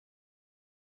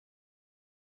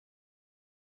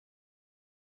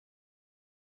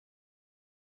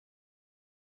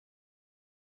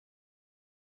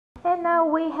And now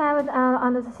we have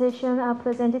another session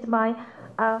presented by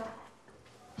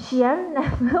Xian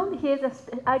Nafun. He's a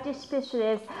IT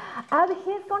specialist. And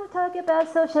he's going to talk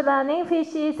about social learning,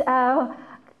 which is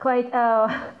quite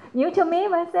new to me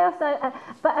myself. So,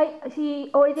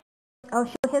 he already showed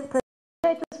his presentation.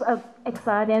 It was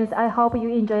exciting. I hope you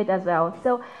enjoyed it as well.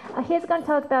 So he's going to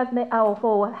talk about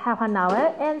for half an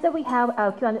hour, and then we have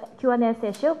a Q&A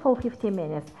session for 15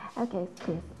 minutes. Okay,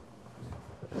 please.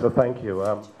 So thank you.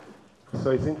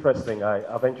 So it's interesting.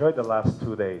 I've enjoyed the last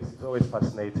 2 days. It's always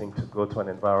fascinating to go to an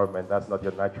environment that's not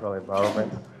your natural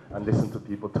environment and listen to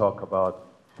people talk about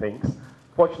things.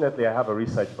 Fortunately, I have a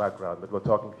research background, but we're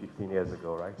talking 15 years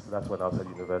ago, right? So that's when I was at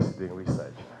university doing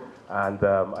research. And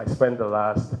I spent the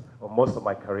last, or most of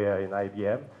my career in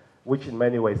IBM, which in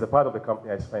many ways, the part of the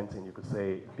company I spent in, you could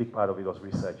say, a big part of it was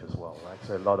research as well, right?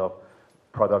 So a lot of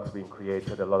products being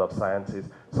created, a lot of sciences.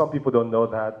 Some people don't know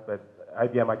that, but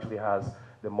IBM actually has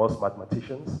the most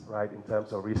mathematicians, right, in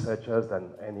terms of researchers than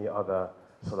any other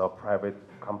sort of private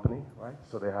company, right?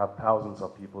 So they have thousands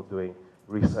of people doing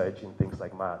research in things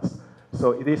like maths.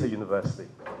 So it is a university.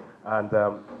 And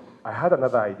I had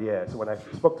another idea. So when I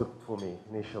spoke to Fumi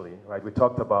initially, right, we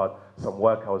talked about some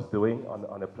work I was doing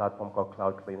on a platform called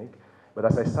Cloud Clinic. But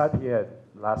as I sat here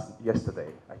yesterday,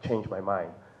 I changed my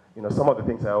mind. You know, some of the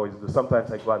things I always do,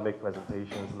 sometimes I go and make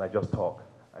presentations and I just talk.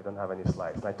 I don't have any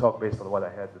slides. And I talk based on what I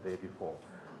heard the day before.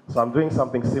 So I'm doing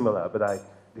something similar, but I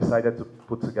decided to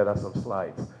put together some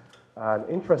slides. And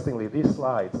interestingly, these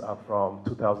slides are from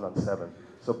 2007.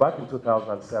 So back in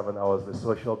 2007, I was the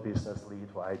social business lead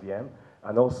for IBM.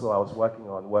 And also I was working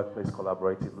on workplace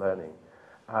collaborative learning.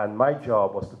 And my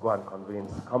job was to go and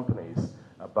convince companies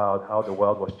about how the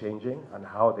world was changing and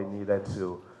how they needed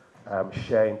to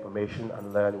share information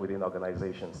and learn within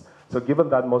organizations. So given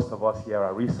that most of us here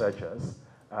are researchers,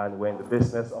 and we're in the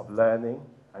business of learning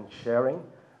and sharing,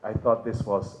 I thought this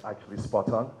was actually spot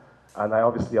on. And I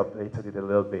obviously updated it a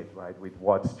little bit, right, with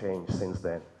what's changed since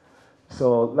then.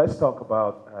 So let's talk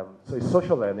about, so it's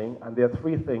social learning, and there are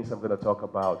three things I'm going to talk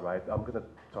about, right? I'm going to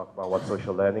talk about what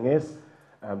social learning is,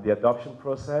 the adoption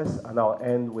process, and I'll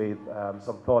end with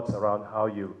some thoughts around how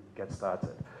you get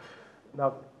started.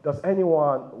 Now, does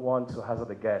anyone want to hazard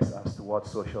a guess as to what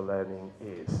social learning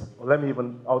is? Well,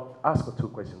 I'll ask for two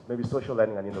questions, maybe social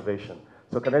learning and innovation.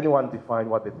 So can anyone define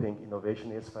what they think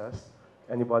innovation is first?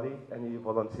 Anybody? Any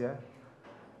volunteer?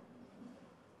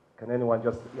 Can anyone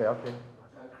just, yeah, okay.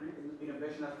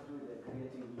 Innovation has to do with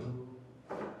creating new,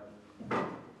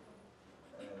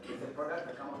 it's a product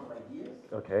that comes out of ideas.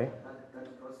 Okay. That's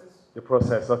the process. The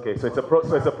process, okay. So it's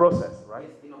a process, right?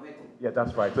 Yes, innovating. Yeah,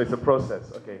 that's right. So it's a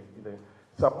process, okay.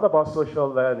 So what about social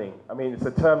learning? I mean, it's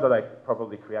a term that I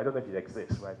probably created. I don't know if it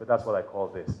exists, right? But that's what I call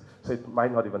this. So it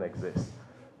might not even exist.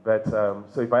 But, so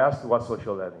if I asked you what's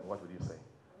social learning, what would you say?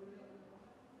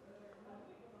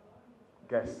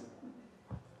 Guess.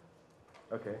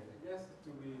 Okay. Yes, to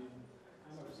be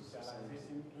kind of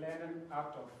socialization, learning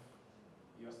out of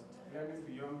your, learning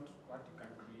beyond what you can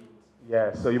create.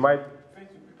 Yeah, so you might... Things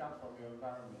you pick up from your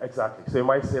environment. Exactly. So you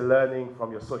might say learning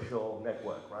from your social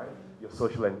network, right? Your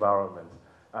social environment.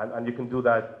 And you can do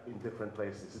that in different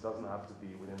places. It doesn't have to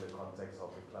be within the context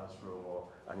of a classroom or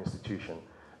an institution.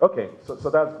 Okay, so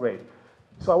that's great.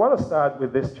 So I want to start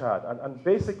with this chart. And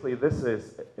basically, this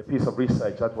is a piece of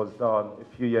research that was done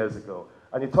a few years ago.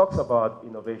 And it talks about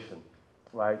innovation,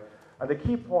 right? And the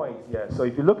key point here, so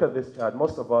if you look at this chart,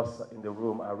 most of us in the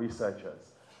room are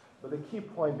researchers. But the key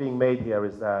point being made here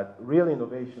is that real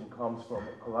innovation comes from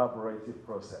a collaborative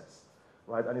process,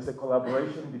 right? And it's a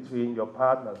collaboration between your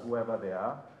partners, whoever they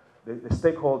are, the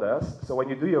stakeholders. So when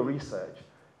you do your research,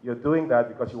 you're doing that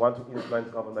because you want to influence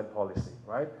government policy,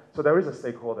 right? So there is a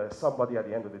stakeholder, somebody at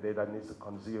the end of the day that needs to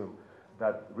consume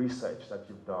that research that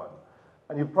you've done.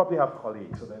 And you probably have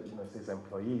colleagues, so that, it says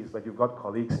employees, but you've got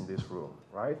colleagues in this room,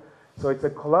 right? So it's a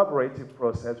collaborative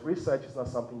process. Research is not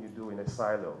something you do in a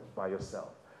silo by yourself.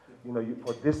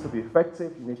 For this to be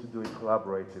effective, you need to do it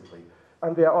collaboratively.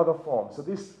 And there are other forms. So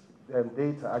this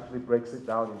data actually breaks it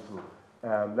down into,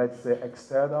 let's say,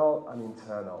 external and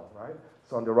internal, right?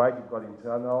 So on the right, you've got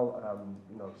internal,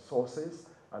 sources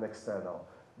and external.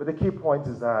 But the key point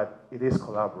is that it is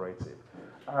collaborative.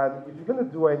 And if you're going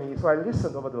to do so I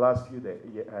listened over the last few days,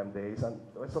 and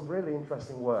there was some really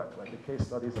interesting work, like the case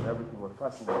studies and everything were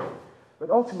fascinating.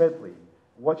 But ultimately,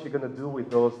 what you're going to do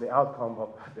with those, the outcome of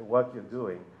the work you're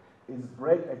doing, is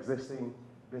break existing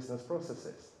business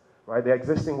processes, right? The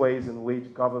existing ways in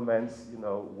which governments,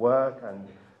 work and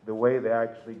the way they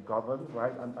actually govern,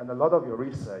 right? And a lot of your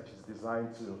research is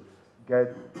designed to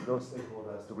get those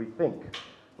stakeholders to rethink,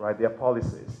 right, their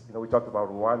policies. We talked about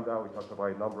Rwanda, we talked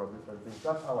about a number of different things.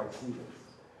 That's how I see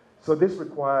this. So this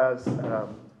requires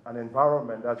an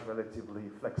environment that's relatively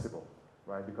flexible,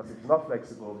 right? Because if it's not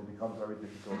flexible, it becomes very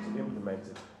difficult to implement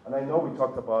it. And I know we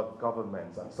talked about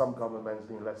governments, and some governments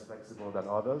being less flexible than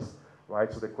others,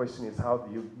 right? So the question is, how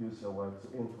do you use your work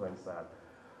to influence that?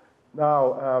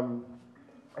 Now,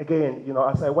 again, you know,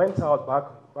 as I went out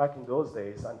back in those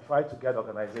days and tried to get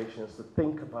organizations to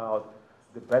think about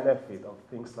the benefit of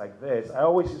things like this, I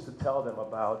always used to tell them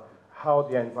about how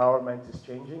the environment is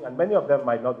changing, and many of them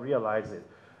might not realize it.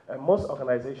 And most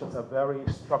organizations are very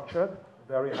structured,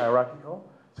 very hierarchical.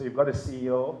 So you've got a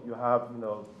CEO, you have, you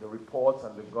know, the reports,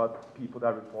 and they've got people that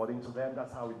are reporting to them.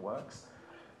 That's how it works.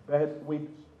 But with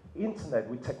internet,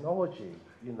 with technology,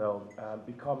 you know,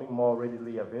 becoming more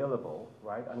readily available,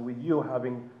 right? And with you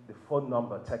having the phone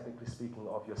number, technically speaking,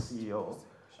 of your CEO,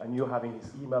 and you having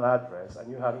his email address, and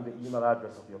you having the email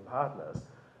address of your partners,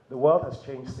 the world has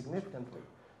changed significantly.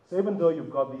 So even though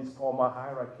you've got these formal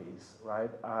hierarchies, right,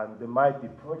 and there might be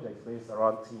projects based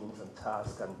around teams and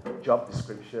tasks and job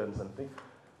descriptions and things,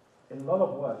 a lot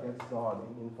of work gets done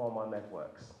in informal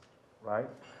networks, right?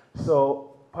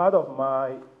 So part of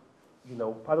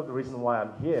the reason why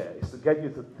I'm here is to get you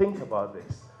to think about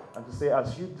this and to say,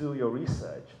 as you do your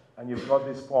research and you've got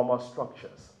these formal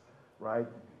structures, right,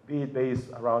 be it based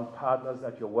around partners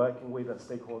that you're working with and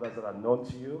stakeholders that are known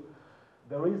to you,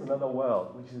 there is another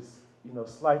world which is, you know,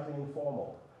 slightly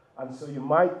informal. And so you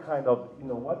might kind of, you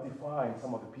know, what defines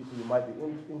some of the people you might be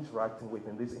interacting with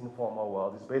in this informal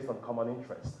world is based on common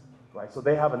interest, right? So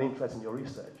they have an interest in your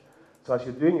research. So as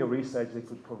you're doing your research, they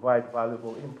could provide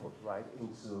valuable input, right,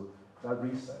 into that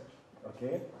research,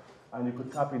 okay? And you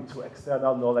could tap into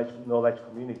external knowledge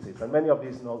communities. And many of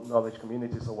these knowledge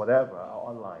communities or whatever are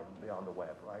online, they're on the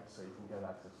web, right? So you can get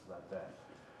access to that there.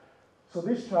 So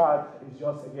this chart is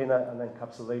just, again, an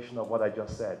encapsulation of what I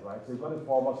just said, right? So you've got a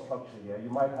formal structure here. You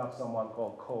might have someone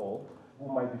called Cole,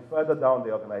 who might be further down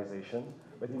the organization,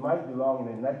 but he might belong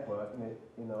in a network,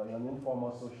 in an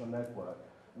informal social network,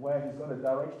 where he's got a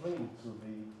direct link to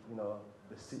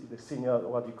the senior,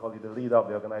 what do you call it, the leader of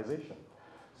the organization.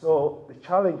 So the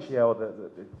challenge here, or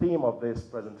the theme of this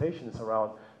presentation is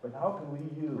around, but how can we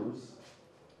use,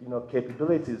 you know,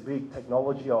 capabilities, be it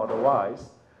technology or otherwise,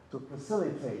 to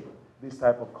facilitate this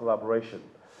type of collaboration.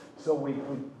 So with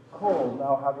Cole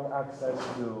now having access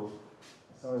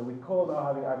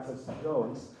to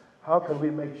Jones, how can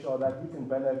we make sure that he can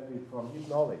benefit from his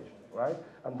knowledge, right?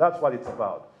 And that's what it's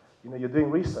about. You know, you're doing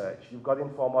research, you've got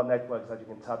informal networks that you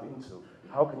can tap into.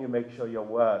 How can you make sure your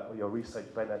work or your research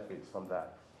benefits from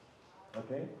that?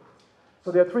 Okay?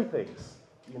 So there are three things,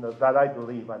 you know, that I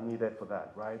believe are needed for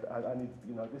that, right? I need,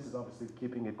 you know, this is obviously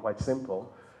keeping it quite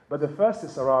simple. But the first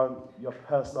is around your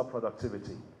personal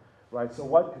productivity, right? So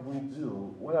what can we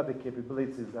do? What are the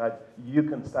capabilities that you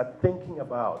can start thinking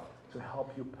about to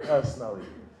help you personally?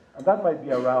 And that might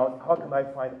be around, how can I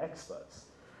find experts?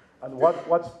 And what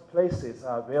places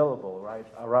are available, right,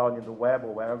 around in the web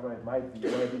or wherever it might be,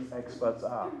 where these experts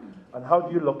are. And how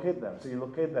do you locate them? So you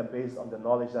locate them based on the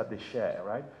knowledge that they share,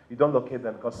 right? You don't locate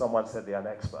them because someone said they're an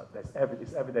expert.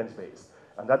 It's evidence-based,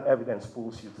 and that evidence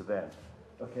pulls you to them,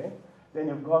 okay? Then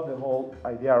you've got the whole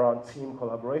idea around team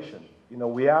collaboration. You know,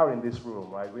 we are in this room,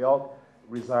 right? We all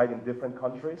reside in different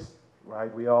countries,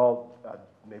 right? We all are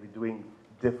maybe doing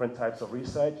different types of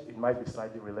research. It might be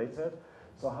slightly related.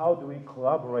 So how do we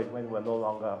collaborate when we're no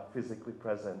longer physically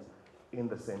present in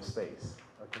the same space?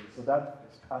 Okay, so that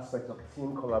aspect of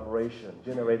team collaboration,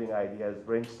 generating ideas,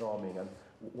 brainstorming, and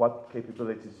what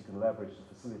capabilities you can leverage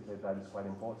to facilitate that is quite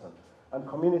important. And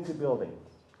community building,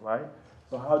 right?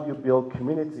 So how do you build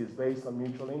communities based on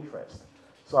mutual interest?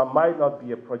 So I might not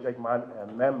be a project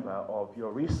member of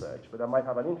your research, but I might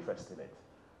have an interest in it,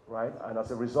 right? And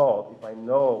as a result, if I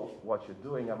know what you're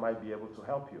doing, I might be able to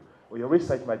help you. Or your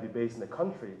research might be based in a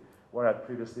country where I'd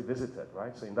previously visited,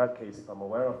 right? So in that case, if I'm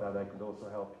aware of that, I could also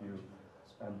help you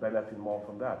and benefit more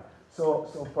from that. So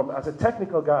as a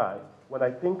technical guy, when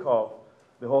I think of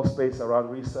the whole space around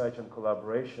research and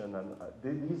collaboration, and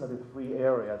these are the three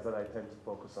areas that I tend to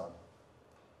focus on.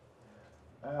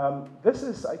 This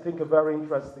is, I think, a very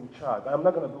interesting chart. I'm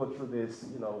not going to go through this,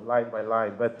 you know, line by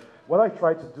line, but what I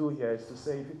try to do here is to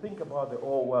say, if you think about the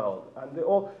old world, and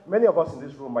many of us in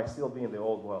this room might still be in the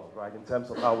old world, right, in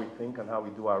terms of how we think and how we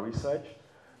do our research,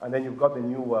 and then you've got the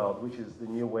new world, which is the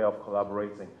new way of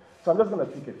collaborating. So I'm just going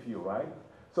to pick a few, right?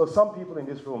 So some people in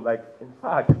this room, like, in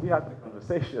fact, we had a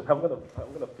conversation. I'm gonna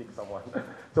pick someone.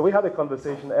 So we had a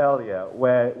conversation earlier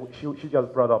where she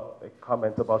just brought up a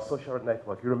comment about social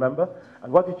network. You remember?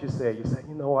 And what did you say? You said,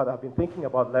 you know what? I've been thinking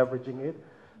about leveraging it,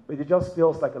 but it just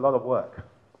feels like a lot of work.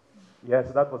 Yeah.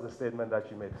 So that was the statement that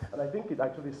you made, and I think it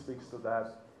actually speaks to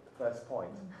that first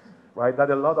point. right? That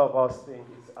a lot of us think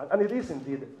is, and it is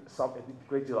indeed a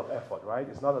great deal of effort, right?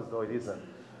 It's not as though it isn't.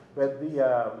 But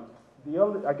the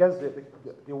only, I guess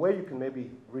the way you can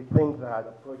maybe rethink that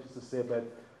approach is to say that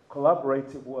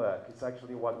collaborative work is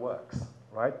actually what works,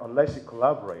 right? Unless you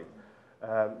collaborate,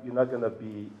 you're not going to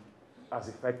be as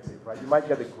effective, right? You might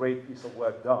get a great piece of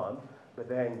work done, but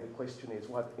then the question is,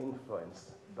 what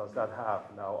influence does that have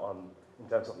now in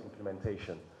terms of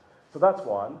implementation? So that's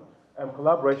one.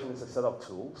 Collaboration is a set of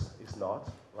tools. It's not,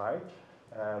 right?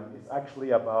 It's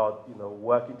actually about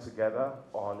working together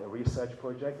on a research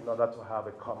project in order to have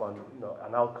a common,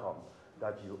 an outcome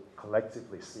that you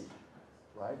collectively see,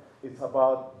 right? It's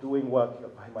about doing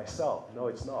work by myself. No,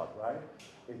 it's not, right?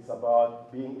 It's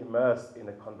about being immersed in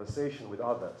a conversation with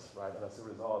others, right? And as a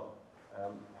result,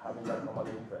 having that common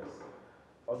interest.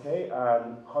 Okay,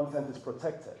 and content is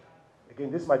protected.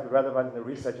 Again, this might be relevant in a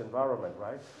research environment,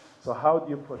 right? So how do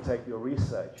you protect your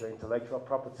research, your intellectual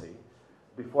property,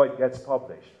 before it gets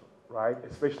published, right?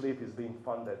 Especially if it's being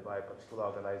funded by a particular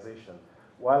organization,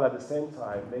 while at the same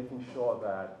time making sure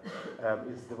that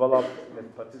it's developed in a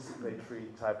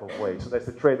participatory type of way. So there's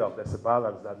a trade-off, there's a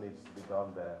balance that needs to be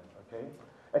done there, okay?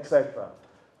 Etc.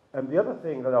 And the other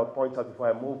thing that I'll point out before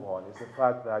I move on is the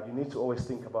fact that you need to always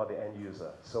think about the end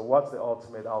user. So what's the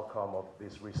ultimate outcome of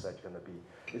this research going to be?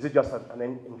 Is it just an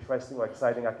interesting or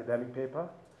exciting academic paper?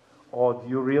 Or do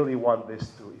you really want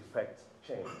this to effect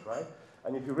change, right?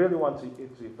 And if you really want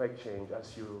it to effect change,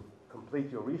 as you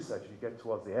complete your research, you get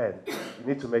towards the end, you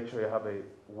need to make sure you have a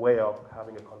way of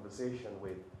having a conversation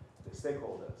with the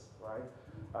stakeholders, right?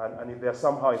 And if they're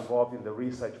somehow involved in the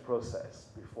research process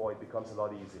before, it becomes a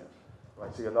lot easier,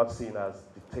 right? So you're not seen as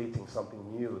dictating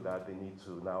something new that they need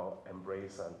to now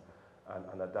embrace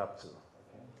and adapt to.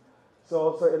 Okay?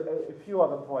 So a few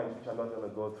other points which I'm not going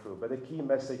to go through, but the key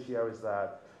message here is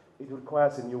that it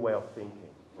requires a new way of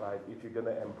thinking, right? If you're going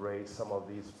to embrace some of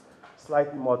these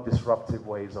slightly more disruptive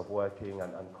ways of working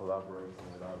and collaborating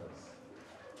with others.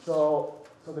 So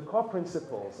the core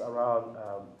principles around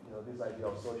this idea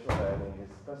of social learning is,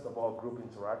 first of all, group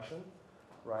interaction,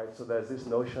 right? So there's this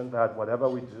notion that whatever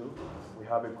we do, we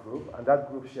have a group, and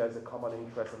that group shares a common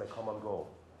interest and a common goal,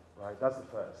 right? That's the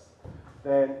first.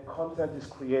 Then content is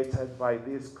created by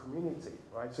this community,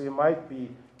 right? So you might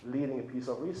be leading a piece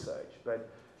of research, but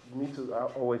you need to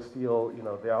always feel,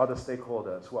 there are other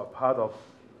stakeholders who are part of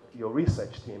your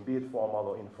research team, be it formal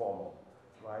or informal,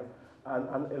 right?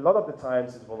 And a lot of the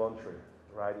times it's voluntary,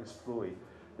 right? It's fluid.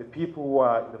 The people who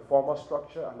are in the formal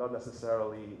structure are not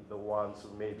necessarily the ones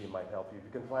who maybe might help you. If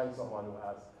you can find someone who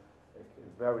has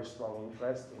a very strong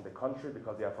interest in the country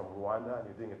because they are from Rwanda and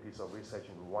you're doing a piece of research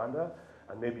in Rwanda,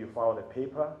 and maybe you found a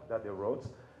paper that they wrote,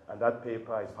 and that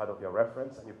paper is part of your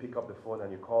reference, and you pick up the phone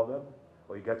and you call them,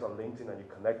 or you get on LinkedIn and you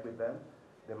connect with them,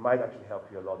 they might actually help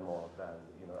you a lot more than,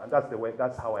 and that's the way,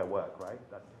 that's how I work, right?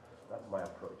 That's my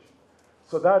approach.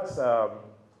 So that's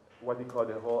what you call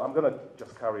the whole, I'm gonna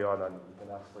just carry on and you can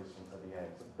ask questions at the end.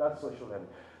 So that's social learning.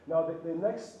 Now the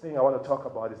next thing I want to talk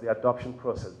about is the adoption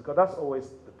process, because that's always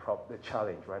the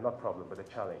challenge, right? Not problem, but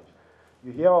the challenge.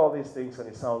 You hear all these things and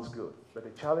it sounds good, but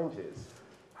the challenge is,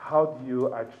 how do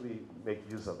you actually make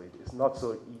use of it? It's not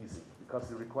so easy, because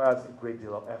it requires a great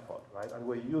deal of effort, right? And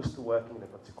we're used to working in a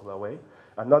particular way,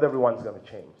 and not everyone's going to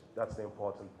change. That's the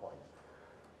important point.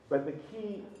 But the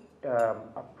key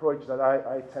approach that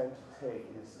I tend to take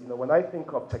is, when I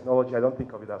think of technology, I don't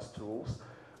think of it as tools.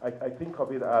 I think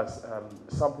of it as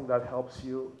something that helps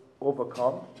you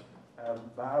overcome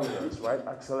barriers, right?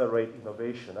 Accelerate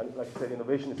innovation. And like I said,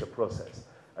 innovation is a process.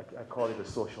 I call it a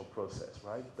social process,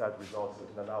 right? That results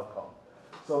in an outcome.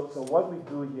 So what we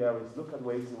do here is look at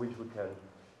ways in which we can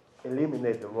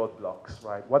eliminate the roadblocks,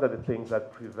 right? What are the things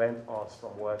that prevent us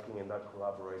from working in that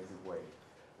collaborative way,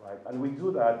 right? And we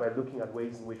do that by looking at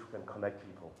ways in which we can connect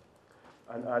people.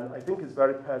 And I think it's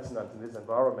very pertinent in this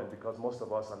environment because most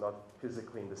of us are not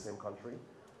physically in the same country,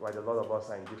 right? A lot of us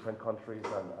are in different countries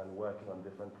and working on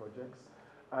different projects.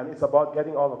 And it's about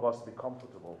getting all of us to be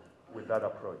comfortable with that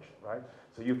approach, right?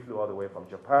 So you flew all the way from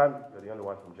Japan, you're the only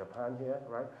one from Japan here,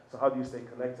 right? So how do you stay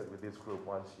connected with this group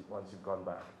once you've gone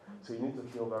back? So you need to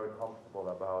feel very comfortable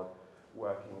about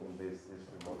working in this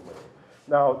remote way.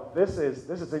 Now, this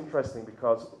is interesting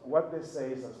because what this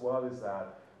says as well is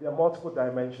that there are multiple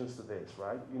dimensions to this,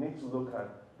 right? You need to look at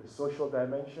the social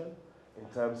dimension in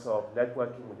terms of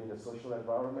networking within a social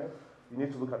environment. You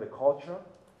need to look at the culture,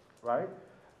 right?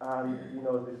 And,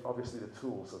 obviously the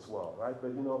tools as well, right?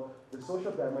 But, the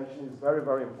social dimension is very,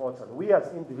 very important. We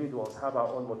as individuals have our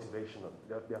own motivation.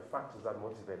 There are factors that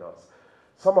motivate us.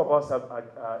 Some of us have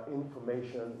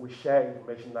information, we share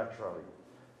information naturally.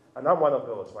 And I'm one of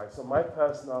those, right? So my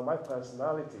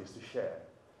personality is to share,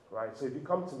 right? So if you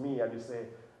come to me and you say,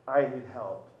 I need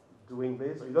help doing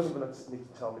this, or you don't even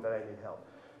need to tell me that I need help.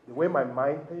 The way my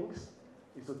mind thinks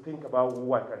is to think about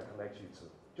who I can connect you to,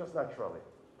 just naturally.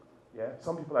 Yeah,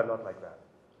 some people are not like that,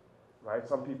 right?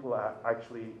 Some people are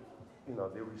actually,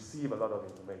 they receive a lot of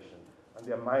information, and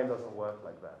their mind doesn't work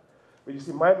like that. But you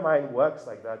see, my mind works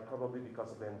like that probably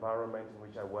because of the environment in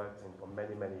which I worked in for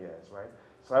many, many years, right?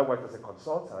 So I worked as a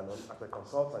consultant, and as a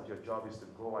consultant, your job is to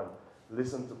go and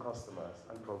listen to customers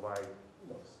and provide,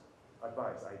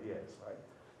 advice, ideas, right?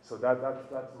 So that's my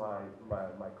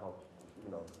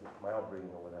upbringing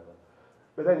or whatever.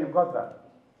 But then you've got that.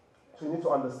 So you need to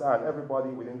understand everybody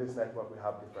within this network will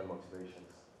have different motivations,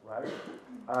 right?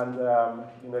 And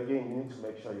again, you need to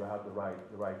make sure you have the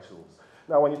right tools.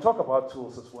 Now, when you talk about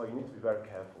tools as well, you need to be very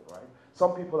careful, right?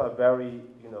 Some people are very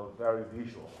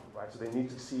visual, right? So they need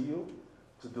to see you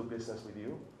to do business with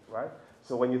you, right?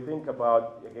 So when you think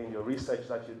about, again, your research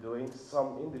that you're doing,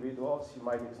 some individuals, you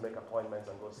might need to make appointments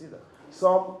and go see them.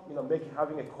 Some,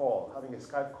 having a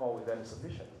Skype call with them is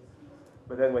sufficient.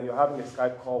 But then when you're having a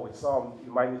Skype call with some,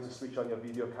 you might need to switch on your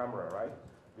video camera, right?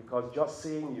 Because just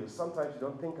seeing you, sometimes you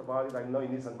don't think about it. I know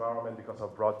in this environment, because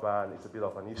of broadband, it's a bit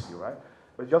of an issue, right?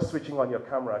 But just switching on your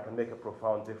camera can make a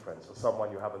profound difference for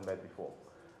someone you haven't met before,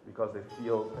 because they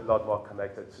feel a lot more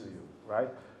connected to you, right?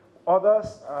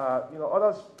 Others,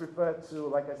 others prefer to,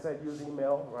 like I said, use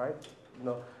email, right?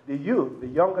 The youth, the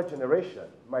younger generation,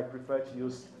 might prefer to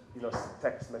use,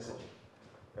 text messaging.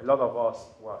 A lot of us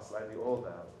who are slightly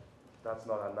older, that's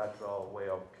not a natural way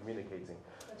of communicating.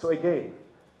 So again,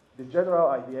 the general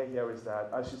idea here is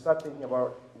that as you start thinking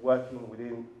about working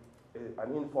within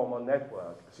an informal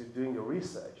network, as you're doing your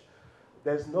research,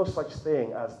 there's no such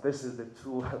thing as this is the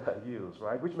tool that I use,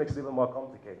 right? Which makes it even more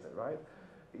complicated, right?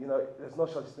 There's no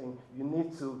such thing. You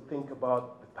need to think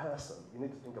about the person. You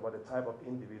need to think about the type of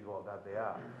individual that they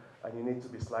are. And you need to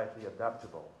be slightly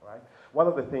adaptable, right? One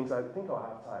of the things, I think I'll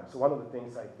have time. So one of the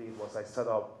things I did was I set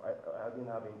up, I didn't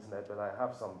have internet, but I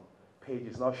have some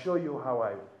pages. And I'll show you how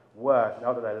I work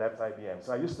now that I left IBM.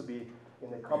 So I used to be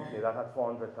in a company that had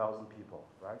 400,000 people,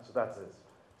 right? So that's the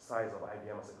size of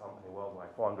IBM as a company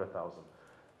worldwide, 400,000.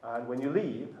 And when you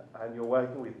leave and you're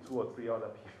working with 2 or 3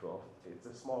 other people, it's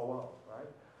a small world, right?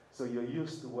 So you're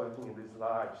used to working in this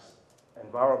large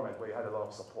environment where you had a lot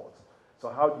of support. So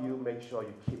how do you make sure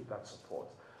you keep that support?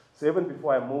 So even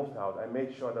before I moved out, I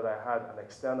made sure that I had an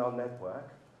external network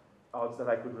out that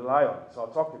I could rely on. So I'll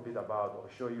talk a bit about, or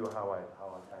show you how I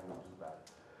kind of do that.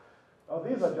 Now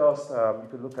these are just, you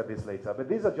could look at this later, but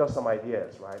these are just some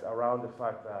ideas, right, around the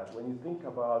fact that when you think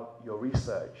about your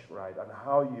research, right, and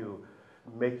how you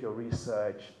make your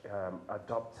research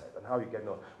adopted and how you get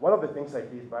known. One of the things I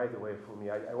did, by the way, for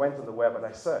me, I went on the web and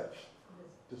I searched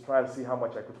to try and see how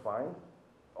much I could find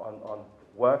on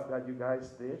work that you guys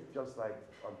did, just like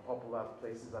on popular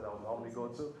places that I would normally go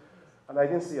to. And I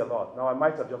didn't see a lot. Now, I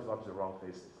might have just gone to the wrong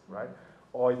places, right?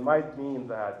 Or it might mean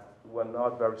that we're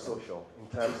not very social in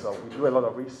terms of, we do a lot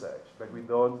of research, but we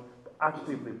don't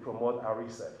actively promote our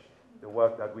research, the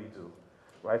work that we do.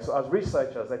 Right? So as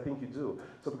researchers, I think you do.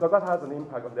 So because that has an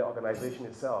impact on the organization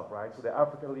itself, right? So the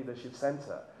African Leadership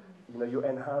Center, you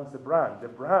enhance the brand. The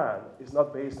brand is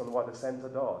not based on what the center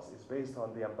does. It's based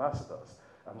on the ambassadors.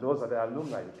 And those are the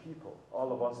alumni, the people,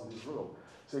 all of us in this room.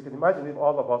 So you can imagine if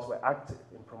all of us were active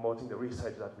in promoting the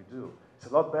research that we do. It's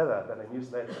a lot better than a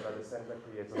newsletter that the center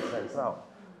creates and sends out.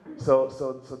 So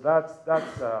that's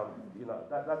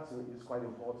quite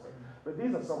important. But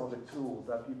these are some of the tools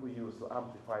that people use to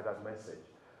amplify that message.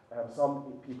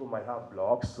 Some people might have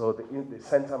blogs, so the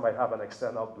center might have an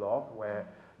external blog where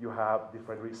you have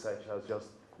different researchers just,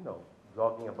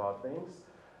 blogging about things.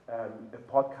 A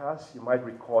podcast, you might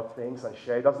record things and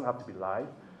share. It doesn't have to be live,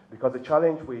 because the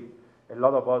challenge with a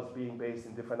lot of us being based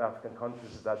in different African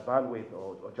countries is that bandwidth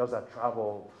or just that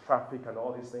travel, traffic and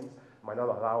all these things might not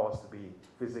allow us to be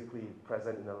physically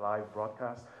present in a live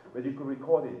broadcast. But you could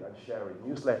record it and share it.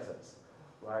 Newsletters,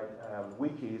 right?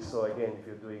 Wikis, so again, if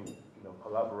you're doing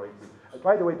collaborating. And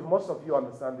by the way, most of you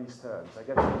understand these terms. I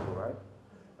get people, right?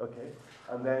 Okay.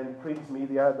 And then print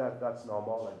media, that's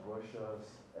normal, like brochures,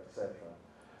 etc.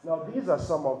 Now, these are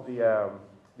some of the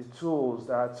tools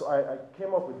that, so I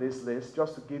came up with this list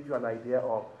just to give you an idea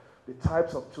of the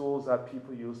types of tools that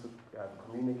people use to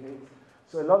communicate.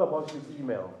 So a lot of us use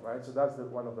email, right? So that's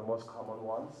one of the most common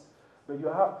ones. But you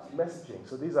have messaging.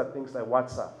 So these are things like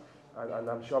WhatsApp. And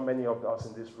I'm sure many of us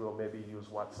in this room maybe use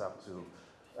WhatsApp to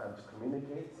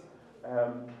communicate.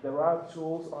 There are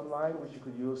tools online which you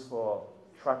could use for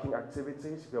tracking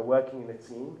activities. If you're working in a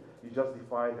team, you just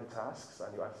define the tasks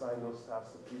and you assign those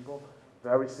tasks to people.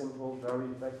 Very simple, very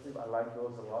effective. I like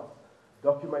those a lot.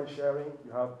 Document sharing,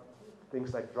 you have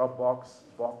things like Dropbox,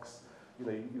 Box. You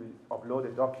know, you upload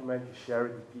a document, you share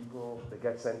it with people, they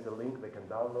get sent the link, they can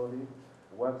download it.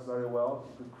 It works very well.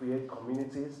 You could create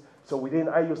communities. So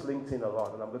I use LinkedIn a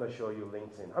lot, and I'm going to show you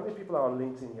LinkedIn. How many people are on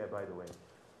LinkedIn here, by the way?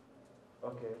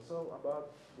 Okay, so about,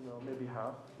 maybe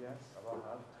half, yes, about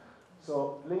half.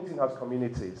 So LinkedIn has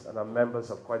communities, and I'm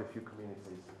members of quite a few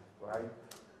communities, right?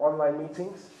 Online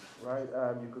meetings, right?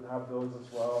 You could have those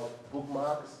as well.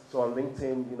 Bookmarks. So on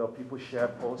LinkedIn, people share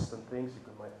posts and things.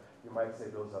 You might say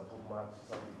those are bookmarks to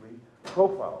some degree.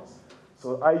 Profiles.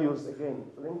 So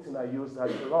LinkedIn, I use that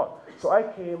a lot. So I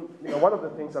came, one of the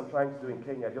things I'm trying to do in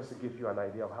Kenya, just to give you an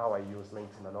idea of how I use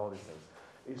LinkedIn and all these things,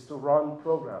 is to run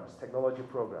programs, technology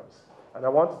programs. And I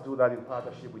want to do that in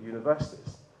partnership with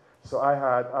universities. So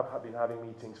I've been having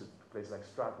meetings with places like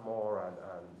Strathmore and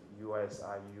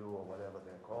USIU or whatever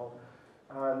they're called.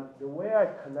 And the way I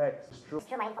connect is through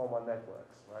my informal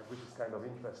networks, right, which is kind of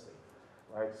interesting,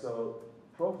 right? So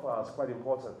profile is quite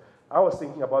important. I was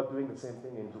thinking about doing the same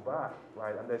thing in Dubai,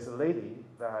 right? And there's a lady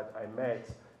that I met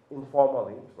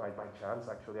informally, right, by chance,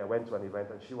 actually. I went to an event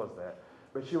and she was there.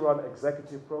 But she ran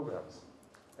executive programs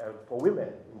for women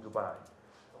in Dubai.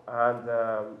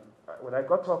 And when I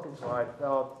got talking to her, I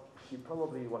felt she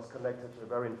probably was connected to a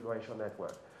very influential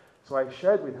network. So I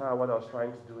shared with her what I was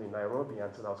trying to do in Nairobi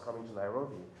until I was coming to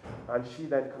Nairobi. And she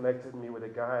then connected me with a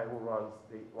guy who runs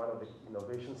one of the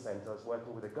innovation centers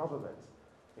working with the government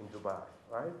in Dubai,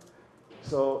 right?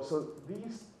 So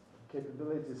these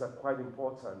capabilities are quite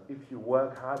important. If you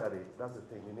work hard at it, that's the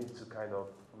thing. You need to kind of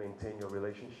maintain your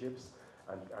relationships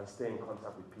and stay in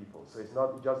contact with people. So it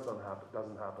just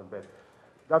doesn't happen. But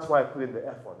that's why I put in the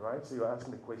effort, right? So you're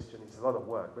asking the question, it's a lot of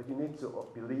work, but you need to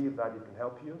believe that it can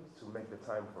help you to make the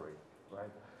time for it,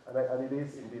 right? And it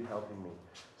is indeed helping me.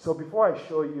 So before I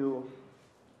show you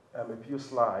a few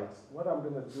slides, what I'm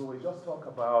going to do is just talk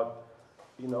about,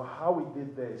 how we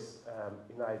did this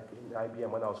in IBM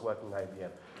when I was working in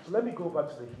IBM. So let me go back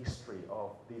to the history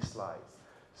of these slides.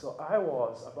 So I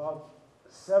was about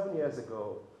 7 years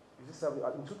ago,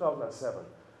 in 2007,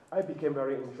 I became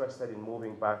very interested in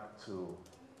moving back to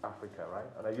Africa, right?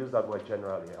 And I use that word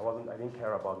generally. I didn't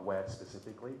care about where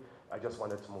specifically. I just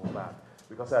wanted to move back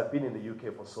because I had been in the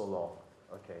UK for so long,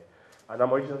 okay? And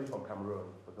I'm originally from Cameroon,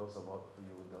 for those of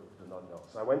you who do not know.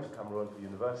 So I went to Cameroon for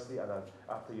university, and then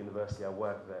after university, I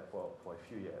worked there for a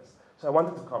few years. So I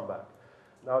wanted to come back.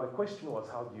 Now, the question was,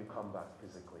 how do you come back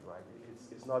physically, right?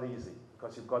 It's not easy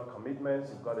because you've got commitments,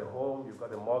 you've got a home, you've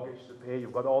got a mortgage to pay,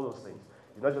 you've got all those things.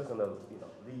 You're not just going to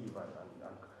leave.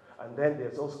 And then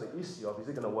there's also the issue of, is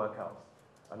it going to work out?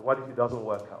 And what if it doesn't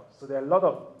work out? So there are a lot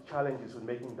of challenges with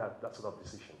making that sort of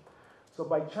decision. So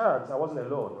by chance, I wasn't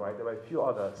alone, right? There were a few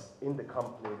others in the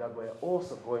company that were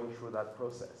also going through that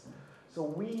process. So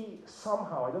we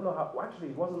somehow, I don't know how, actually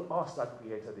it wasn't us that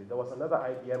created it. There was another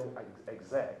IBM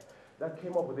exec that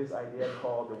came up with this idea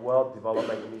called the World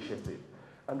Development Initiative.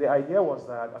 And the idea was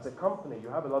that as a company, you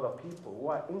have a lot of people who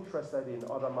are interested in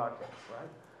other markets, right?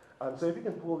 And so if you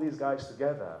can pull these guys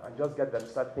together and just get them to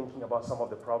start thinking about some of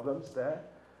the problems there,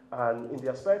 and in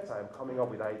their spare time coming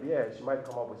up with ideas, you might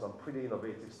come up with some pretty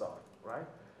innovative stuff, right?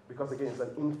 Because again, it's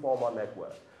an informal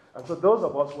network. And so those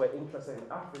of us who were interested in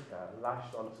Africa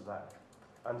latched onto that.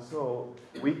 And so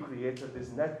we created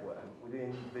this network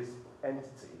within this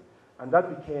entity. And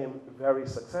that became very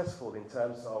successful in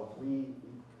terms of it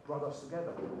brought us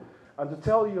together. And to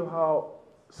tell you how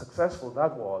successful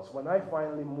that was, when I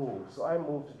finally moved, so I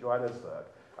moved to Johannesburg,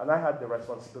 and I had the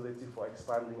responsibility for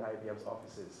expanding IBM's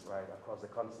offices right across the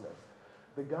continent.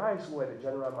 The guys who were the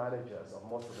general managers of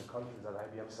most of the countries that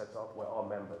IBM set up were all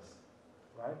members,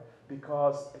 right?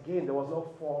 Because again, there was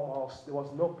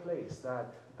no place that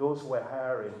those who were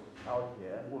hiring out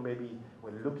here, who maybe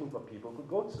were looking for people, could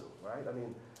go to, right? I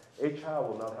mean, HR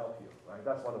will not help you, right?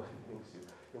 That's one of the things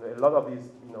a lot of these,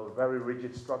 very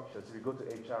rigid structures. If you go to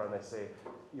HR and they say,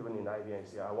 even in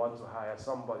IBM, say, I want to hire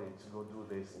somebody to go do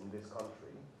this in this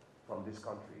country, from this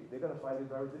country, they're going to find it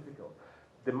very difficult.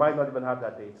 They might not even have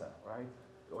that data, right?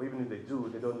 Or even if they do,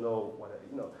 they don't know what,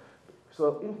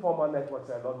 So informal networks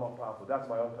are a lot more powerful. That's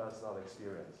my own personal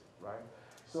experience, right?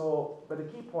 So, but the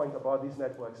key point about these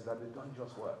networks is that they don't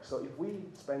just work. So if we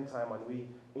spend time and we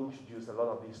introduce a lot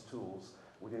of these tools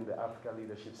within the Africa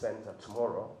Leadership Center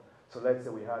tomorrow, so let's say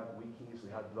we had wikis, we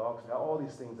had blogs, we had all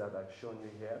these things that I've shown you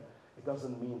here, it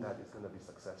doesn't mean that it's going to be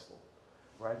successful,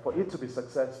 right? For it to be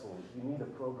successful, you need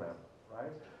a program,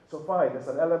 right? So fine, there's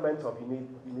an element of you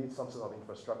need some sort of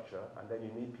infrastructure, and then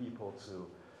you need people to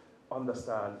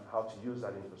understand how to use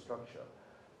that infrastructure.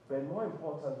 But more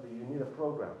importantly, you need a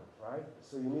program, right?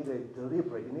 So you need a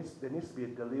deliberate, there needs to be a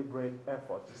deliberate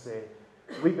effort to say,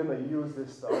 we're going to use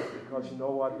this stuff because you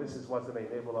know what? This is what's going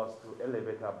to enable us to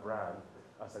elevate our brand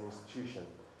as an institution.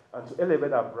 And to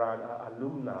elevate our brand, our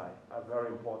alumni are very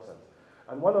important.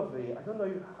 And one of the, I don't know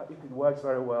if it works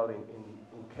very well in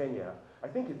Kenya. I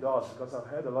think it does because I've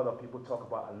heard a lot of people talk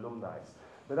about alumni.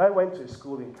 But I went to a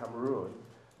school in Cameroon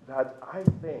that I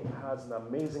think has an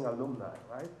amazing alumni,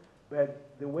 right?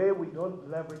 But the way we don't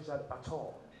leverage that at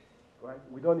all, right?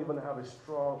 We don't even have a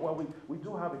strong, well, we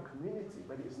do have a community,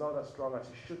 but it's not as strong as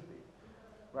it should be,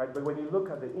 right? But when you look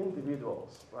at the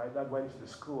individuals, right, that went to the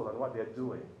school and what they're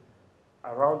doing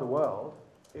around the world,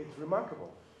 it's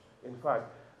remarkable. In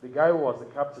fact, the guy who was the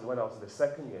captain when I was in the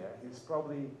second year, he's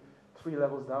probably 3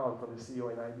 levels down from the CEO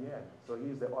in IBM. So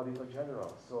he's the auditor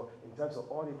general. So in terms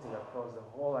of auditing across the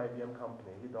whole IBM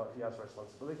company, he has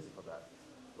responsibility for that,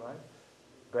 right?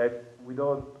 But we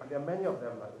don't, and there are many of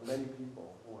them, like many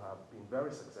people who have been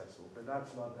very successful, but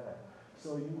that's not there.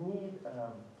 So you need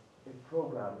a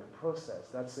program, a process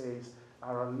that says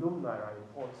our alumni are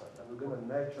important, and we're going to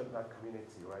nurture that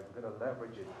community, right? We're going to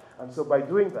leverage it. And so by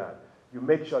doing that, you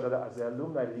make sure that as the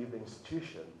alumni leave the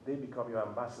institution, they become your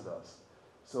ambassadors.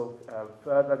 So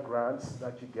further grants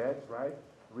that you get, right?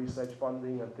 Research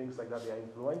funding and things like that, they are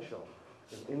influential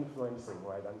in influencing,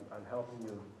 right? And helping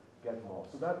you get more.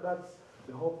 So that's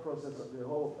the whole process, the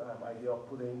whole idea of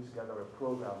putting together a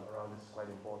program around this is quite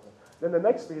important. Then the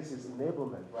next phase is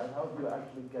enablement, right? How do you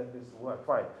actually get this to work?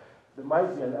 Fine. There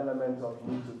might be an element of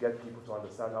need to get people to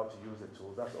understand how to use the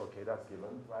tools. That's okay, that's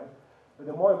given, right? But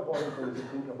the more important thing is to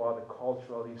think about the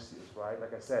cultural issues, right?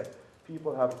 Like I said,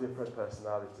 people have different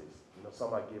personalities. You know,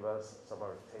 some are givers, some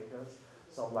are takers,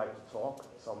 some like to talk,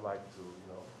 some like to, you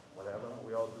know, whatever.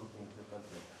 We all do things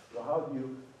differently. So how do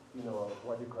you, you know,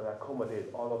 what you call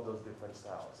accommodate all of those different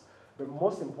styles? But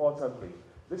most importantly,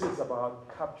 this is about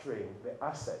capturing the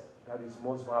asset that is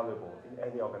most valuable in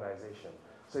any organization.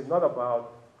 So it's not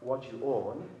about what you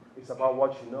own, it's about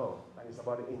what you know, and it's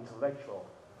about the intellectual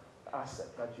asset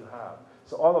that you have.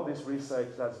 So all of this research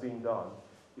that's being done,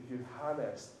 if you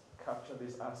harness, capture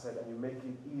this asset and you make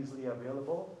it easily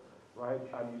available, right,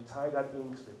 and you tie that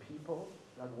into the people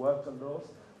that worked on those,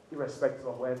 irrespective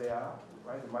of where they are,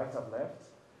 right, they might have left,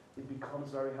 it becomes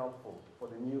very helpful for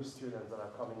the new students that are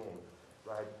coming in,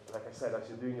 right? Like I said, as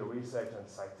you're doing your research and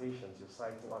citations, you're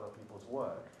citing other people's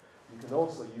work, you can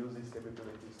also use these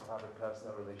capabilities to have a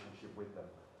personal relationship with them.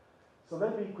 So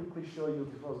let me quickly show you,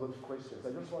 before I go to questions, I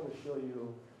just want to show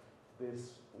you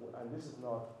this, and this is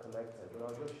not connected, but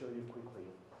I'll just show you quickly.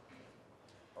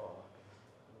 Oh, I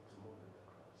need to move it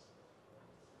across.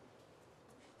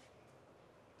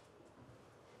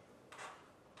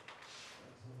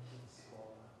 Let's make it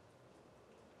smaller.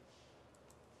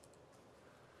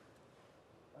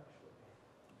 Actually,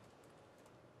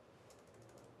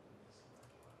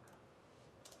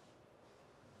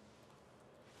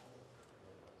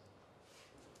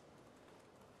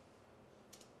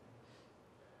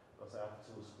 because I have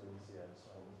 2 screens here,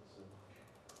 so I need to.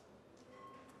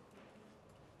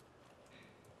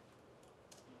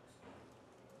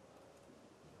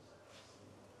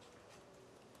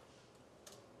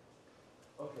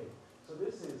 Okay, so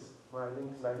this is my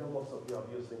LinkedIn. I know most of you have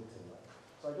used LinkedIn, right?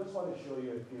 So I just want to show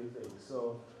you a few things.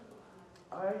 So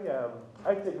I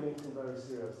take LinkedIn very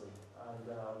seriously, and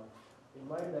in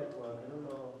my network, I don't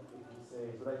know if it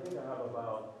says, but I think I have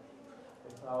about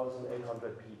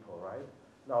 1,800 people, right?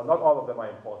 Now, not all of them are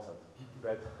important,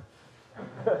 but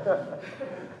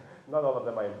not all of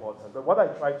them are important. But what I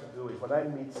try to do is when I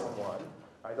meet someone,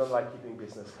 I don't like keeping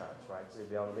business cards, right? So if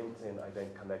they're on LinkedIn, I then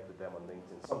connect with them on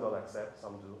LinkedIn. Some don't accept,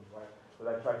 some do, right?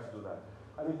 But I try to do that.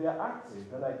 And if they're active,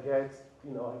 then I get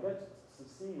to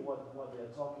see what they're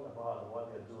talking about and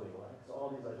what they're doing, right? So all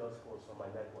these are just posts from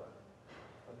my network,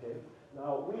 okay?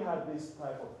 Now, we had this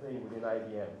type of thing within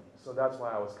IBM, so that's why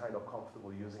I was kind of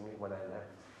comfortable using it when I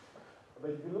left.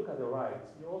 But if you look at the right,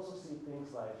 you also see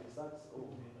things like, okay,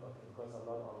 because I'm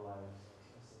not online.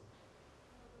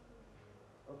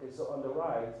 Okay, so on the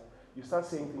right, you start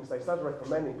seeing things like, start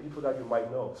recommending people that you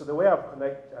might know. So the way I've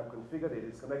configured it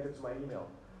is connected to my email,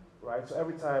 right? So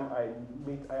every time I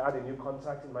add a new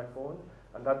contact in my phone,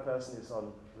 and that person is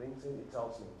on LinkedIn, it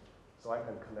tells me, so I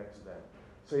can connect to them.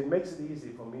 So it makes it easy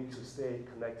for me to stay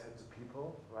connected to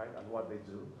people, right, and what they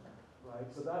do, right?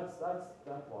 So that's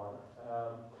that one.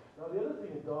 Now the other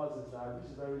thing it does is that,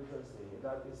 which is very interesting,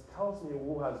 that it tells me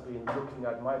who has been looking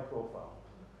at my profile.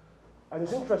 And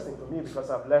it's interesting for me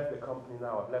because I've left the company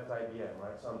now, I've left IBM,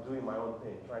 right? So I'm doing my own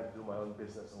thing, trying to do my own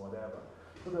business or whatever.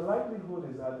 So the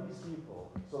likelihood is that these people,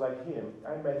 so like him,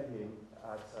 I met him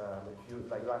at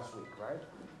like last week, right?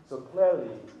 So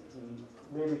clearly, he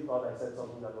maybe thought I said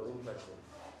something that was interesting.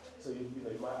 So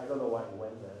I don't know why he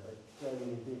went there, but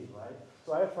clearly he did, right?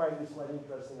 So I find this quite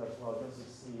interesting as well, just to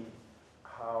see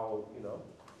how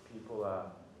people are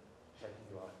checking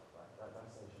you out. Right? That's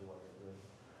essentially what they're doing.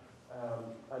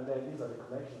 And then these are the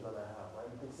connections that I have. Right?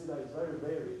 You can see that it's very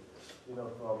varied.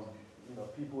 From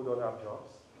people who don't have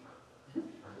jobs.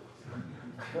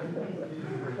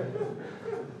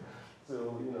 So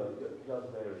just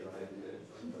vary, right?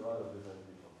 A lot of different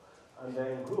people. And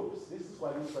then groups. This is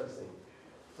quite interesting.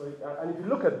 So, and if you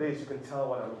look at this, you can tell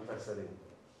what I'm interested in,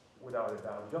 without a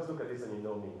doubt. Just look at this and you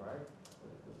know me, right?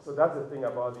 So that's the thing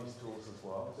about these tools as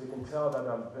well. So you can tell that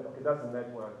that's the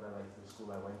network that the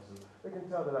school I went to. You can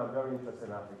tell that I'm very interested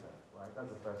in Africa, right? That's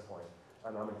the first point.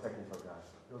 And I'm a technical guy.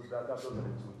 Those are the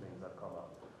two things that come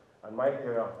up. And my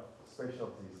area of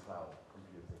specialty is cloud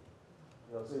computing.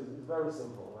 So it's very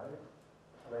simple, right?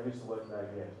 And I used to work in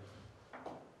IBM.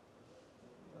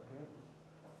 Okay?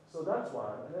 So that's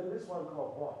one. And then this one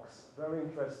called Box. Very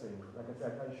interesting. Like I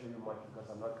said, I can't show you much because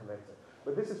I'm not connected.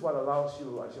 But this is what allows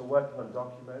you, as you're working on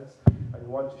documents and you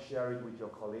want to share it with your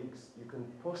colleagues, you can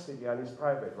post it here, and it's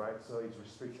private, right? So it's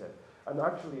restricted. And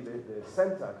actually, the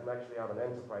center can actually have an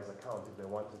enterprise account if they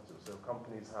wanted to. So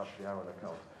companies have their own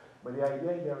account. But the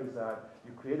idea here is that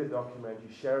you create a document, you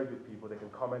share it with people, they can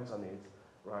comment on it,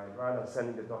 right? Rather than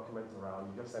sending the document around,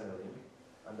 you just send a link.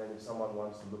 And then if someone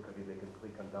wants to look at it, they can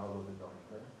click and download the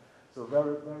document. So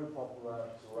very, very popular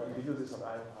tool. And you use this on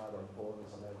iPad, on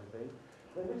phones, on everything.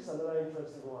 Then this is another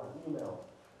interesting one, email.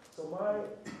 So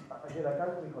again, I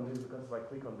can't click on this because if I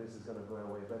click on this, it's going to go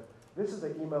away. But this is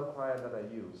the email client that I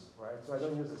use, right? So I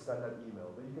don't use a standard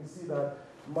email. But you can see that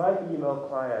my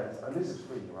email client, and this is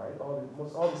free, right? All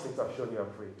these things I've shown you are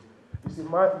free. You see,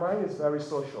 mine is very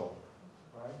social,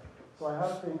 right? So I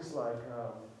have things like,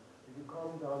 if you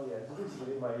come down here, so this is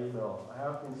within my email. I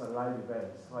have things like live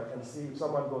events. So I can see if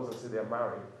someone goes and say they're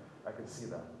married, I can see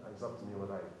that. And it's up to me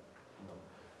what I.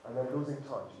 And then losing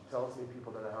touch. It tells me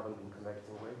people that I haven't been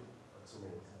connecting with for too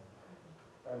many times.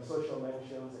 And social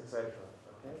mentions, etc.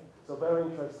 Okay? So very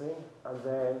interesting. And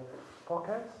then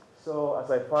Pocket. So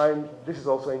as I find, this is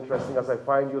also interesting, as I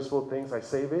find useful things, I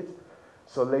save it.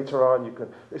 So later on you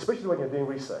can, especially when you're doing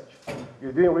research.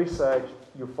 You're doing research,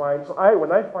 you find, so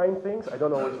when I find things, I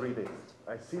don't always read it.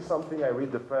 I see something, I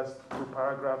read the first 2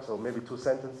 paragraphs or maybe 2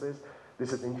 sentences.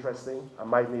 This is interesting. I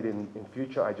might need it in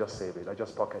future, I just save it. I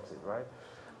just pocket it, right?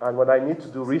 And when I need to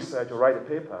do research or write a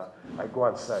paper, I go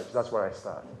and search. That's where I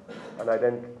start. And I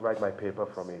then write my paper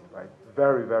from it, right?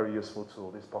 Very, very useful tool,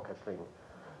 this Pocket thing.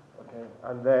 Okay?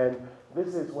 And then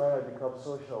this is where I become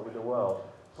social with the world.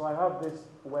 So I have this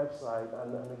website,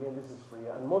 and again, this is free.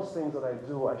 And most things that I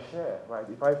do, I share, right?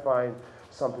 If I find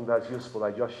something that's useful, I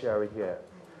just share it here.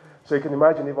 So you can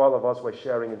imagine if all of us were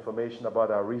sharing information about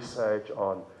our research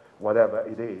on whatever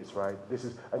it is, right?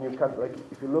 And you can, like,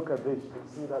 if you look at this, you can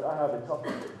see that I have a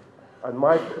topic. And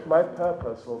my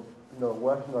purpose for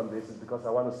working on this is because I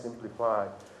want to simplify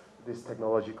this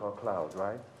technological cloud,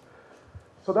 right?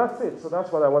 So that's it. So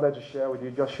that's what I wanted to share with you,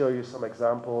 just show you some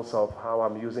examples of how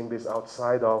I'm using this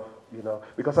outside of,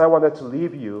 because I wanted to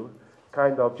leave you,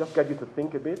 kind of just get you to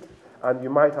think a bit. And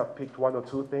you might have picked 1 or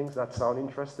 2 things that sound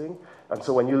interesting. And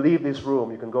so when you leave this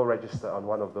room, you can go register on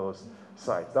one of those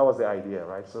sites. That was the idea,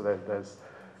 right? So that there's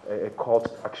a call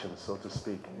to action, so to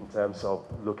speak, in terms of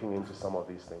looking into some of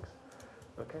these things.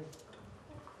 Okay?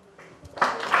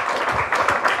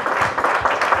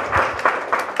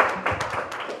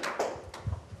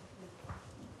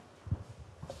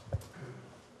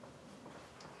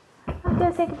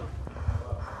 Okay, thank you.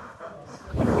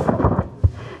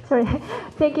 Sorry.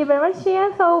 Thank you very much,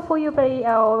 Ian, for your very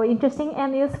interesting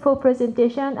and useful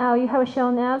presentation. You have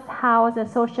shown us how the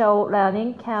social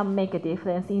learning can make a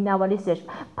difference in our research,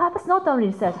 perhaps not only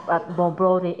research, but more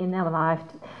broadly in our life,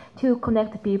 to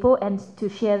connect people and to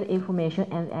share the information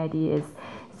and ideas.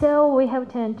 So we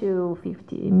have 10 to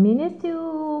 15 minutes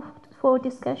for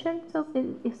discussion. So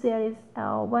if there is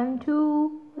 1,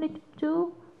 2,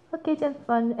 okay, just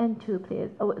 1 and 2,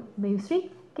 please. Oh, maybe 3.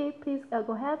 Okay, please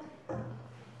go ahead.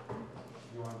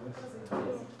 You want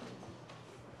this?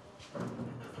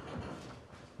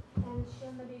 And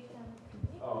somebody can.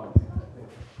 Oh,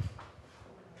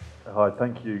 Hi,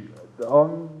 thank you.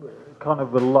 I'm kind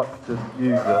of reluctant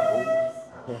user.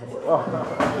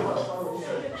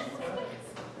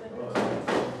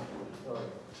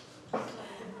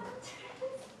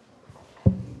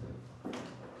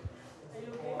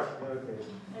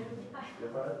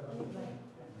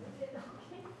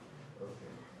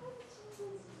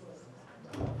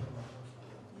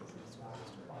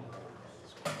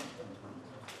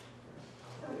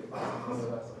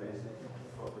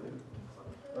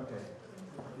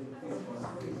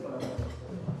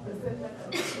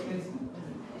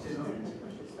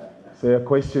 So your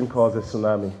question caused a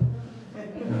tsunami.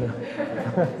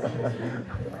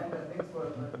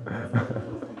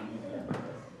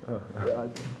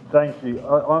 Thank you.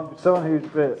 I'm someone who's a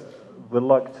bit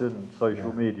reluctant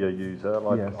social media user.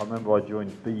 Like, Yes. I remember I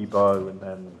joined Bebo, and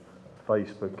then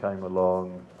Facebook came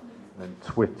along, and then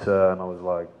Twitter, and I was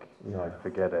like, you know,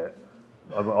 forget it.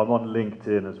 I'm on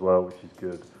LinkedIn as well, which is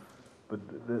good. But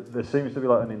there seems to be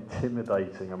like an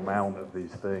intimidating amount of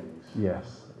these things.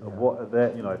 Yes. And what are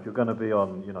there, you know, if you're going to be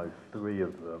on, you know, 3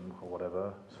 of them or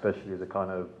whatever, especially as a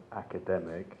kind of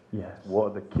academic, Yes.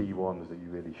 what are the key ones that you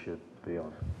really should be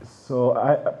on? So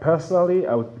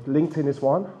LinkedIn is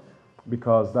one,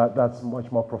 because that's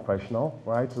much more professional,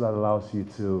 right? So that allows you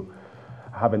to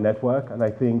have a network, and I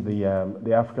think the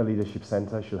Africa Leadership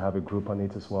Center should have a group on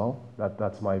it as well.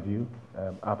 That's my view,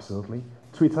 absolutely.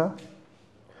 Twitter,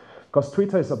 because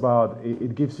Twitter is about,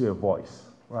 it gives you a voice,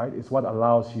 right? It's what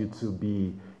allows you to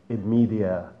be a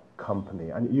media company.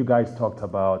 And you guys talked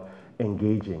about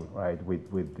engaging, right,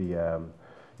 with the,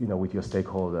 you know, with your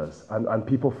stakeholders. And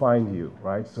people find you,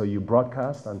 right? So you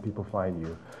broadcast and people find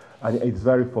you. And it's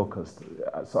very focused.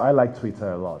 So I like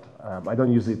Twitter a lot. I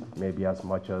don't use it maybe as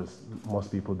much as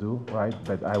most people do, right?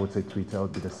 But I would say Twitter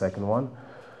would be the second one.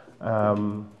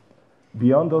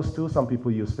 Beyond those two, some people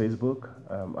use Facebook.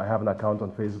 I have an account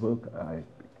on Facebook. I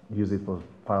use it for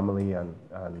family and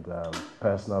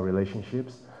personal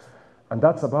relationships. And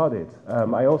that's about it.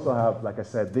 I also have, like I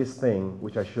said, this thing,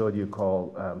 which I showed you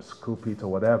called Scoop It or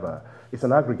whatever. It's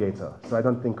an aggregator, so I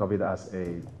don't think of it as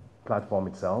a platform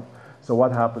itself. So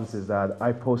what happens is that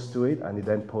I post to it, and it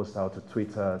then posts out to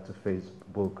Twitter, to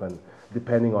Facebook, and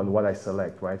depending on what I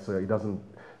select, right? So it doesn't,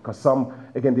 because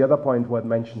again, the other point worth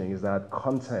mentioning is that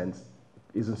content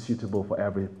isn't suitable for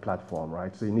every platform,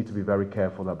 right? So you need to be very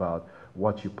careful about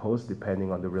what you post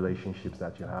depending on the relationships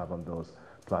that you have on those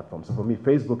platforms. So for me,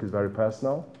 Facebook is very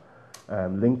personal.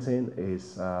 LinkedIn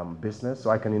is business. So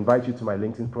I can invite you to my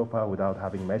LinkedIn profile without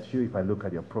having met you. If I look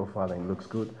at your profile and it looks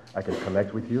good, I can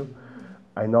connect with you.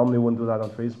 I normally wouldn't do that on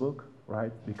Facebook,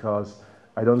 right? Because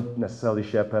I don't necessarily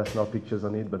share personal pictures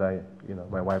on it, but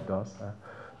my wife does.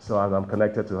 So I'm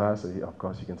connected to her, so of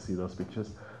course you can see those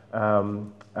pictures.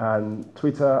 And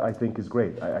Twitter, I think, is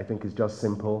great. I think it's just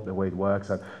simple, the way it works.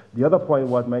 And the other point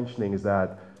worth mentioning is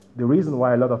that the reason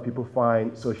why a lot of people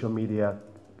find social media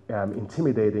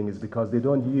intimidating is because they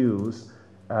don't use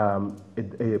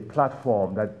a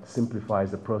platform that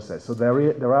simplifies the process. So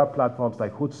there are platforms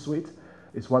like Hootsuite.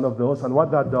 It's one of those, and what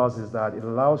that does is that it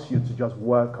allows you to just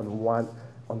work on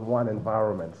one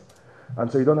environment.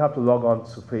 And so you don't have to log on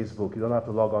to Facebook, you don't have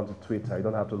to log on to Twitter, you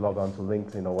don't have to log on to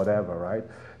LinkedIn or whatever, right?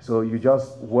 So you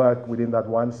just work within that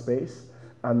one space,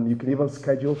 and you can even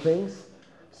schedule things.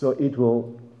 So it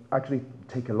will actually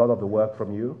take a lot of the work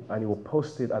from you, and it will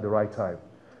post it at the right time,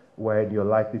 when you're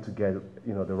likely to get,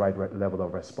 the right level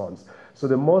of response. So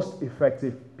the most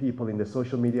effective people in the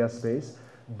social media space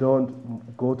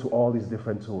don't go to all these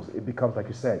different tools. It becomes, like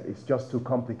you said, it's just too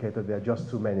complicated. There are just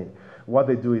too many. What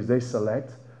they do is they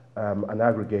select an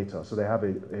aggregator. So they have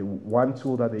one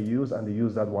tool that they use, and they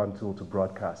use that one tool to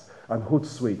broadcast. And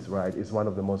Hootsuite, right, is one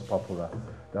of the most popular.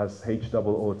 That's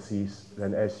H-O-O-T,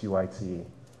 then S-U-I-T-E.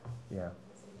 Yeah.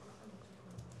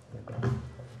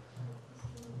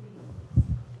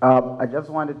 I just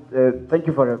wanted, thank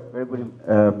you for a very good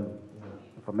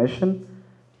information.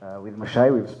 With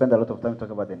Mashai, we've spent a lot of time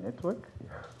talking about the network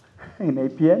in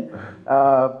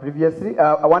APN. Previously,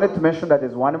 I wanted to mention that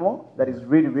there's one more that is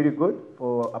really, really good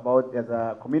there's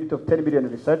a community of 10 million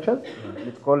researchers.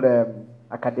 It's called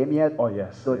academia.edu. Oh,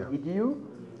 yes.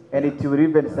 And it will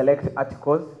even select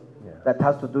articles that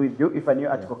has to do with you. If a new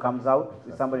article comes out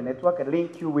with somebody network, and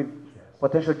link you with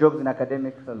potential jobs in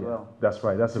academics as well. That's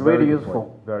right. That's really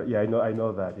useful. I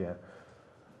know that. Yeah.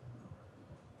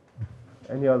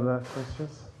 Any other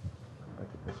questions? I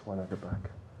think there's one at the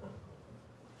back.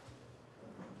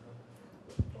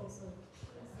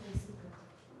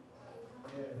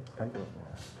 Thank you.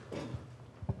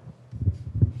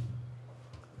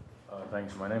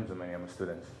 Thanks. My name's Amani. I'm a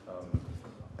student.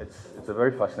 It's a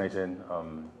very fascinating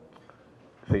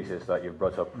thesis that you've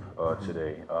brought up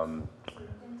today.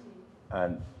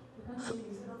 And so,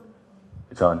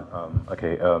 it's on.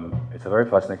 Okay. It's a very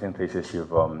fascinating thesis you've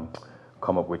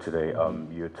come up with today.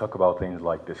 You talk about things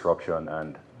like disruption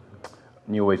and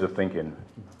new ways of thinking.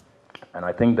 And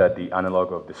I think that the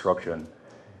analog of disruption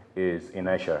is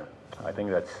inertia. I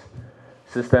think that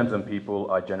systems and people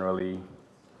are generally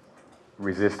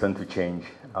resistant to change.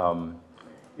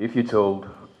 If you told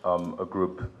a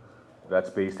group that's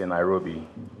based in Nairobi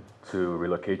to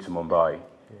relocate to Mumbai,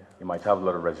 you might have a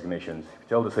lot of resignations. If you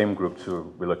tell the same group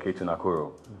to relocate to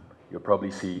Nakuru, you'll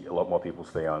probably see a lot more people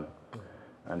stay on.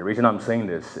 And the reason I'm saying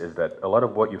this is that a lot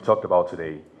of what you've talked about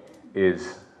today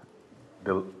is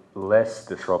the less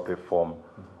disruptive form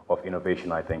of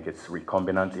innovation, I think. It's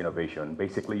recombinant innovation,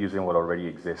 basically using what already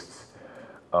exists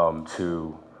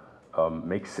to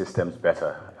make systems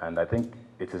better. And I think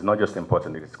it is not just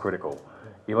important, it is critical.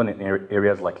 Even in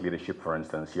areas like leadership, for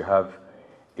instance, you have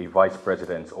a vice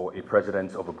president or a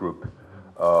president of a group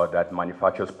that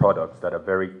manufactures products that are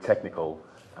very technical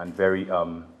and very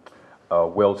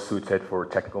well suited for a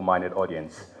technical-minded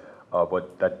audience,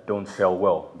 but that don't sell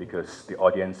well because the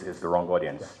audience is the wrong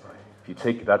audience. Right. If you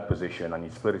take that position and you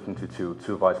split it into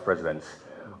two vice presidents,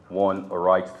 one a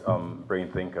right brain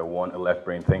thinker, one a left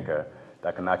brain thinker,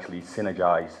 that can actually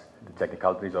synergize the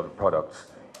technicalities of the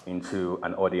products into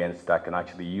an audience that can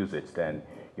actually use it, then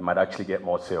you might actually get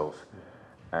more sales.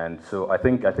 And so I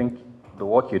think the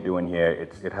work you're doing here,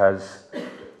 it has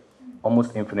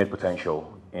almost infinite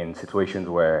potential in situations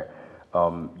where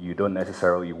you don't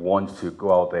necessarily want to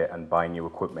go out there and buy new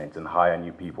equipment and hire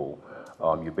new people.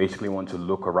 You basically want to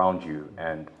look around you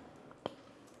and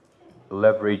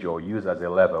leverage or use as a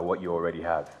lever what you already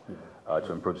have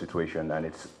to improve the situation. And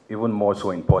it's even more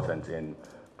so important in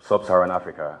sub-Saharan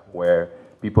Africa, where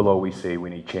people always say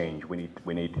we need change, we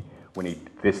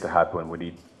need this to happen, we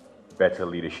need better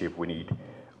leadership, we need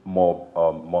more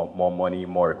money,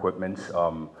 more equipment.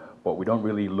 But we don't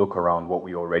really look around what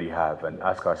we already have and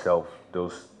ask ourselves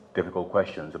those difficult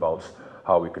questions about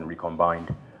how we can recombine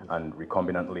and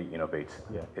recombinantly innovate.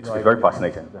 Yeah. It's very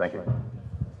fascinating. Thank you.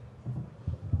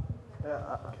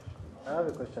 I have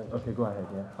a question. Okay, go ahead.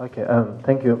 Yeah. Okay.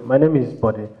 Thank you. My name is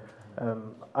Bode.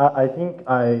 I think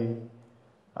I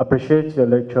appreciate your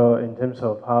lecture in terms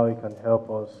of how it can help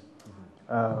us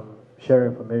share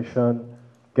information,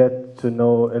 get to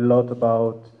know a lot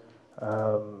about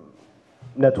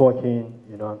networking,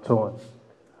 and so on.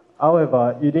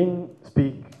 However, you didn't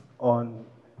speak on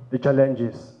the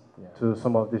challenges to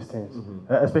some of these things,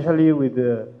 especially with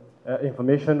the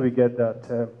information we get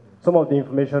that some of the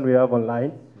information we have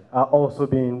online are also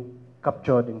being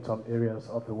captured in some areas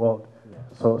of the world.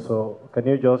 So can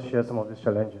you just share some of these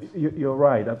challenges? You're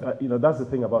right. That's the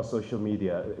thing about social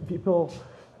media. People,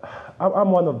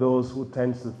 I'm one of those who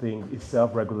tends to think it's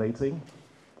self-regulating,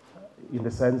 in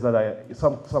the sense that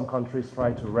some countries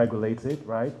try to regulate it,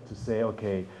 right? To say,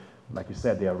 okay, like you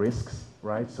said, there are risks,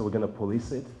 right? So we're going to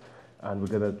police it, and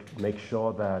we're going to make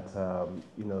sure that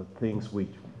things which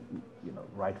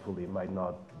rightfully might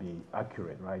not be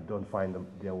accurate, right? Don't find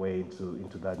their way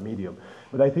into that medium.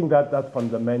 But I think that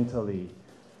fundamentally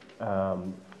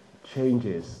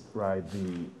changes, right,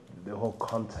 the whole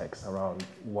context around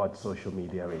what social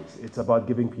media is. It's about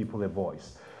giving people a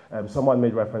voice. Someone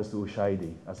made reference to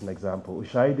Ushahidi as an example.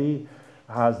 Ushahidi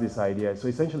has this idea, so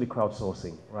essentially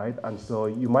crowdsourcing, right? And so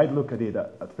you might look at it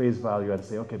at face value and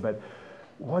say, okay, but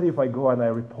what if I go and I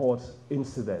report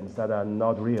incidents that are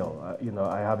not real?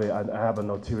 I have an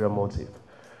ulterior motive.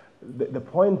 The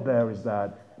point there is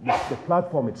that the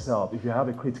platform itself, if you have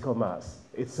a critical mass,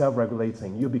 it's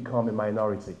self-regulating. You become a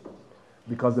minority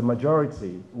because the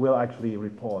majority will actually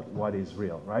report what is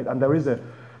real, right? And there is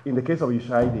in the case of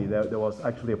Ushahidi, there was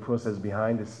actually a process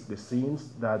behind the scenes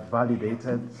that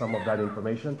validated some of that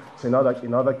information. So in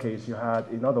other case, there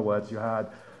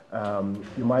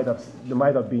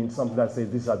might have been something that says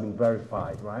this has been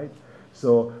verified, right?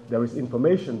 So there is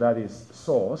information that is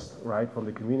sourced, right, from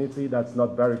the community that's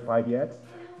not verified yet,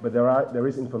 but there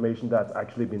is information that's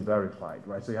actually been verified,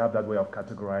 right? So you have that way of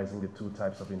categorizing the two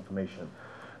types of information.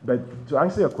 But to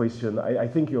answer your question, I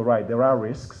think you're right. There are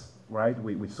risks, right,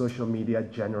 with social media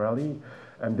generally,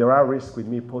 and there are risks with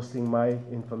me posting my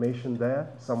information there.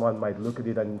 Someone might look at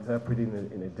it and interpret it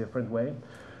in a different way.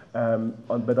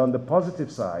 But on the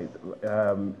positive side,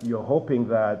 you're hoping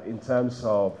that in terms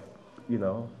of,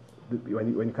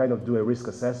 when you kind of do a risk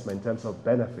assessment in terms of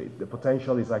benefit, the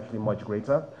potential is actually much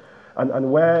greater.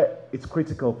 And where it's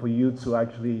critical for you to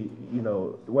actually,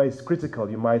 where it's critical,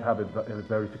 you might have a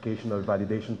verification or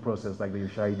validation process like the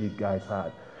Ushahidi guys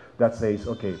had that says,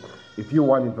 okay, if you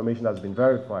want information that's been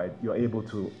verified, you're able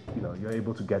to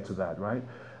get to that, right?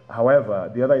 However,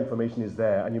 the other information is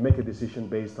there, and you make a decision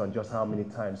based on just how many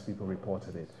times people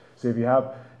reported it. So if you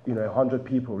have, 100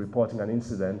 people reporting an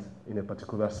incident in a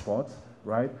particular spot,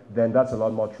 right, then that's a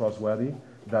lot more trustworthy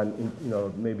than,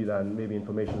 maybe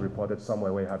information reported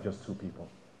somewhere where you have just 2 people,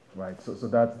 right? So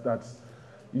that's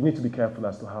you need to be careful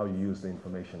as to how you use the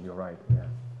information. You're right. Yeah.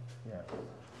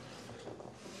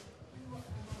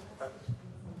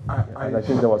 I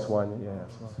think there was one. Yeah.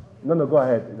 No, go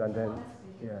ahead, and then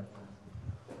yeah.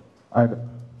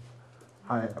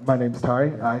 Hi, my name's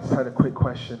Tari. I just had a quick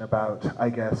question about, I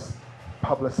guess,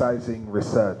 publicizing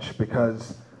research,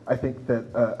 because I think that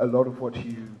a lot of what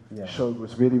you showed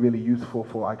was really, really useful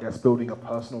for, I guess, building a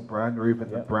personal brand or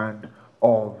even the brand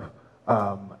of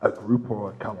a group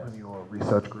or a company or a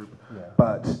research group.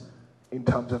 But in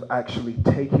terms of actually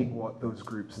taking what those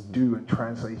groups do and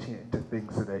translating it into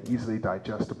things that are easily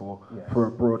digestible for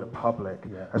a broader public,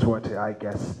 I just wanted to, I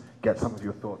guess, get some of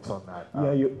your thoughts on that.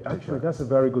 Actually, that's a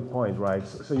very good point, right?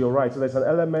 So you're right. So there's an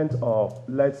element of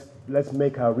let's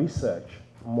make our research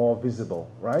more visible,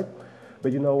 right?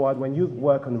 But you know what? When you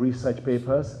work on research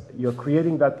papers, you're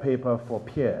creating that paper for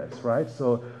peers, right?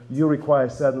 So you require a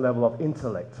certain level of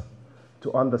intellect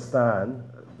to understand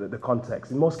the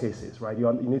context, in most cases, right?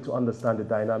 You need to understand the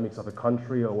dynamics of a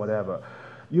country or whatever.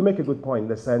 You make a good point in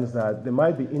the sense that there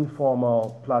might be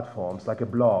informal platforms, like a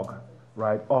blog,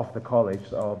 right, of the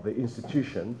college, of the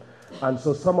institution, and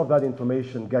so some of that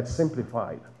information gets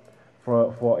simplified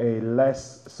for a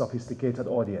less sophisticated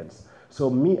audience. So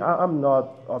I'm not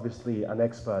obviously an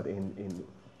expert in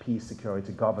peace,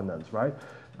 security, governance, right?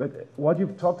 But what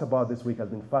you've talked about this week has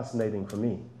been fascinating for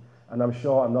me, and I'm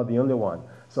sure I'm not the only one.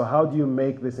 So how do you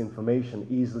make this information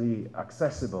easily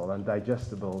accessible and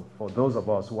digestible for those of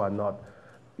us who are not,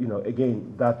 you know,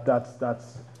 again,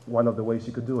 that's one of the ways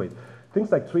you could do it. Things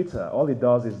like Twitter, all it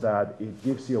does is that it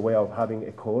gives you a way of having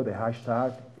a code, a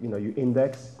hashtag, you know, you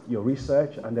index your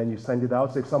research and then you send it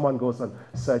out. So if someone goes and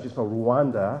searches for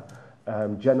Rwanda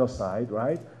genocide,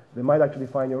 right, they might actually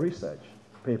find your research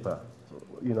paper,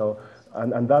 you know,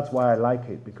 and that's why I like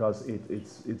it, because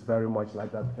it's very much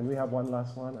like that. Can we have one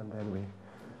last one and then we...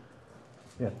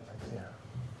 Yeah, thanks, yeah.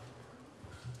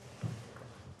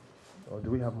 Or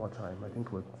do we have more time? I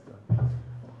think we're done.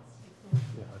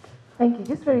 Yeah, okay. Thank you.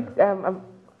 Just very,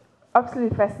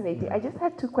 absolutely fascinating. I just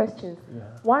had two questions. Yeah.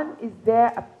 One, is there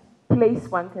a place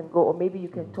one can go, or maybe you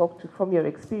can talk to from your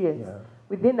experience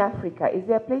within Africa? Is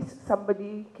there a place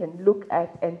somebody can look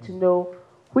at and to know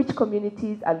which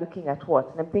communities are looking at what?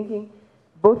 And I'm thinking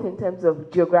both in terms of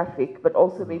geographic, but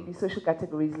also maybe social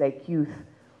categories like youth,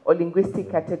 or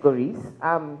linguistic categories.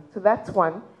 So that's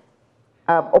one.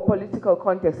 Or political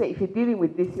context. So if you're dealing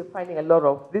with this, you're finding a lot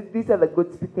of, these are the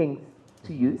good things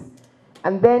to use.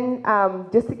 And then,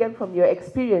 just again from your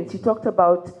experience, you talked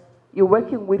about you're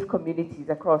working with communities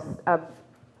across.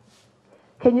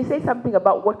 Can you say something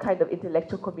about what kind of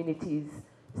intellectual communities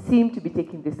seem to be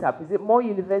taking this up? Is it more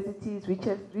universities,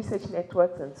 research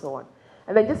networks, and so on?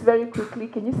 And then just very quickly,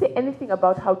 can you say anything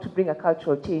about how to bring a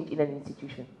cultural change in an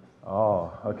institution?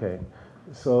 Oh, okay.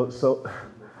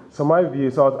 So my view,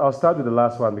 so I'll start with the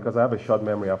last one because I have a short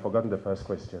memory. I've forgotten the first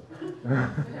question.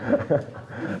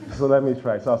 So let me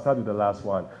try. So I'll start with the last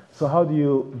one. So how do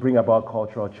you bring about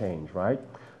cultural change, right?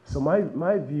 So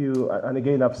my view, and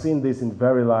again, I've seen this in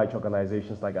very large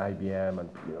organizations like IBM, and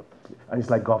you know, and it's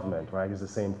like government, right? It's the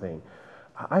same thing.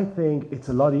 I think it's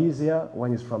a lot easier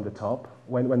when it's from the top,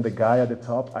 when the guy at the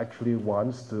top actually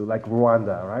wants to, like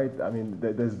Rwanda, right? I mean,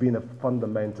 there's been a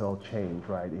fundamental change,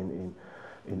 right,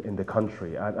 in the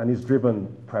country, and it's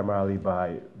driven primarily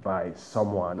by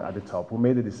someone at the top who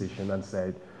made a decision and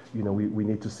said, you know, we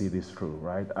need to see this through,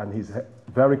 right? And he's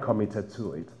very committed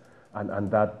to it, and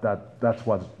that's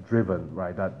what's driven,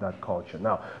 right, that culture.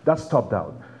 Now, that's top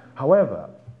down. However,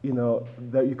 you know,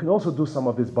 you can also do some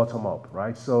of this bottom up,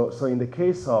 right? So in the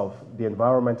case of the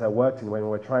environment I worked in, when we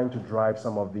were trying to drive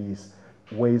some of these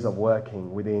ways of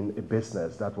working within a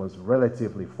business that was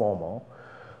relatively formal,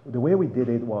 the way we did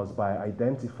it was by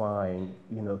identifying,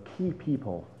 you know, key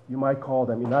people. You might call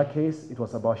them, in our case, it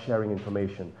was about sharing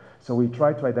information. So we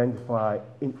tried to identify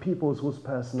people whose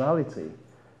personality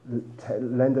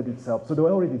lended itself. So they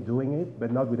were already doing it,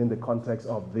 but not within the context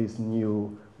of this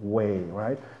new way,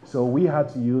 right? So we had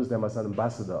to use them as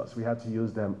ambassadors. We had to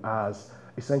use them as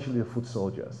essentially the foot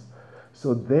soldiers.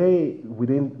 So they,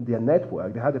 within their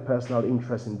network, they had a personal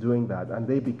interest in doing that, and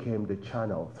they became the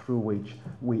channel through which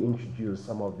we introduced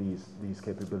some of these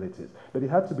capabilities. But it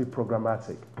had to be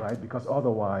programmatic, right? Because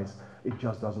otherwise, it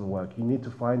just doesn't work. You need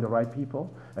to find the right people,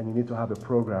 and you need to have a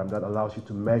program that allows you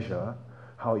to measure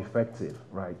how effective,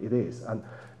 right, it is. And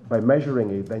by measuring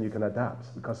it, then you can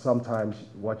adapt, because sometimes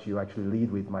what you actually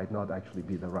lead with might not actually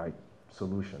be the right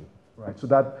solution, right? So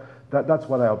that's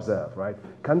what I observe, right?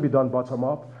 Can be done bottom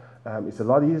up. It's a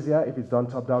lot easier if it's done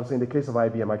top down. So in the case of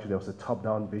IBM, actually, there was a top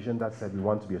down vision that said we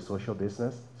want to be a social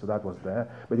business. So that was there.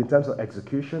 But in terms of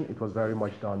execution, it was very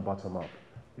much done bottom up,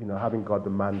 you know, having got the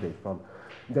mandate from.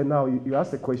 Then now you asked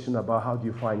the question about how do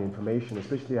you find information,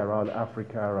 especially around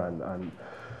Africa and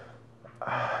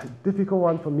difficult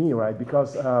one for me, right?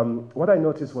 Because what I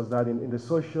noticed was that in the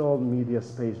social media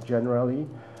space generally,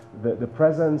 the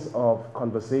presence of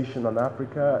conversation on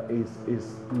Africa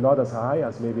is not as high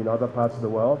as maybe in other parts of the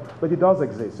world, but it does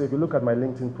exist. So if you look at my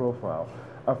LinkedIn profile,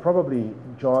 I've probably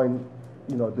joined,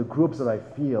 the groups that I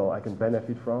feel I can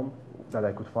benefit from, that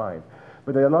I could find.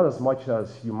 But they are not as much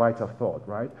as you might have thought,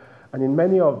 right? And in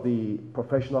many of the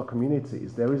professional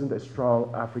communities, there isn't a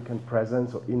strong African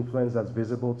presence or influence that's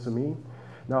visible to me.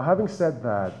 Now, having said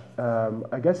that,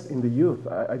 I guess in the youth,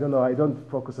 I don't know, I don't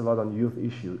focus a lot on youth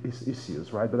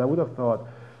issues, right? But I would have thought,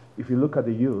 if you look at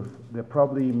the youth, they're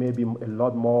probably maybe a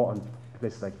lot more on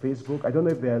places like Facebook. I don't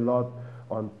know if they're a lot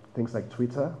on things like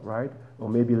Twitter, right? Or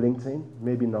maybe LinkedIn,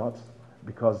 maybe not,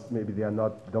 because maybe they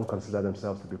don't consider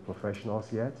themselves to be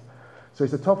professionals yet. So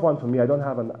it's a tough one for me. I don't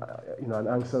have an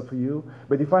answer for you.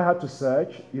 But if I had to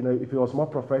search, if it was more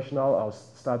professional, I'll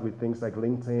start with things like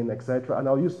LinkedIn, etc. And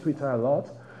I'll use Twitter a lot,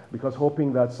 because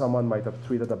hoping that someone might have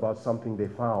tweeted about something they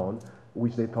found,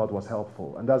 which they thought was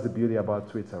helpful. And that's the beauty about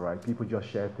Twitter, right? People just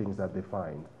share things that they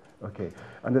find. Okay.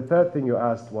 And the third thing you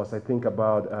asked was, I think,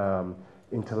 about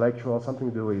something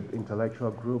to do with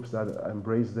intellectual groups that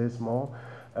embrace this more.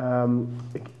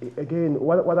 Again,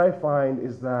 what I find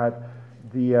is that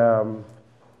the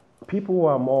people who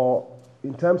are more,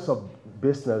 in terms of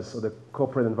business or the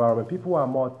corporate environment, people who are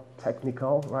more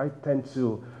technical, right, tend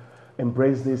to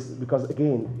embrace this, because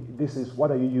again, this is,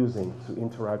 what are you using to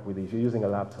interact with this? You're using a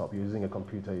laptop, you're using a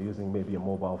computer, you're using maybe a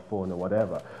mobile phone or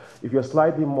whatever. If you're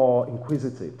slightly more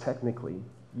inquisitive technically,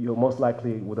 you most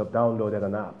likely would have downloaded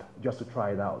an app just to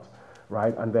try it out,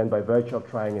 right? And then by virtue of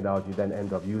trying it out, you then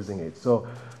end up using it. So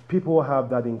people have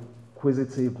that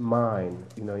inquisitive mind,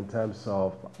 in terms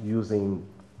of using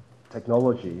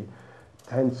technology,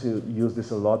 tend to use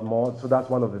this a lot more. So that's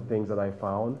one of the things that I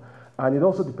found. And it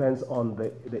also depends on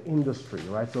the industry,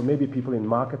 right? So maybe people in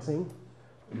marketing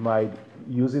might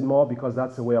use it more because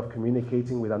that's a way of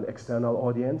communicating with an external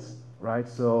audience, right?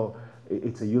 So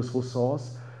it's a useful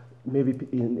source. Maybe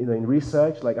in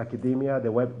research, like academia,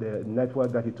 the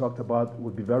network that he talked about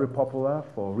would be very popular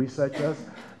for researchers,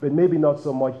 but maybe not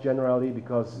so much generally,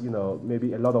 because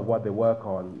maybe a lot of what they work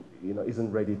on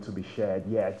isn't ready to be shared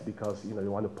yet, because you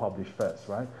want to publish first,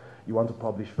 right? You want to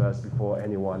publish first before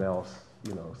anyone else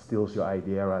steals your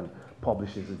idea and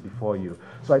publishes it before you.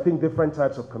 So I think different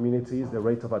types of communities, the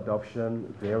rate of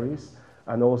adoption varies,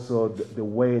 and also the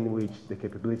way in which the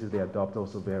capabilities they adopt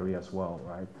also vary as well,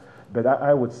 right? But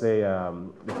I would say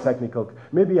the technical,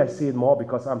 maybe I see it more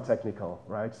because I'm technical,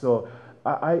 right? So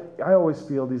I always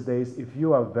feel these days, if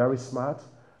you are very smart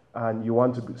and you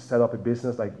want to set up a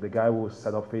business like the guy who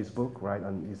set up Facebook, right,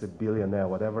 and he's a billionaire,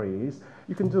 whatever he is,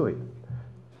 you can do it.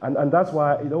 And that's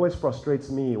why it always frustrates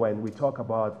me when we talk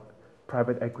about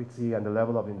private equity and the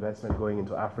level of investment going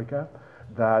into Africa,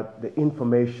 that the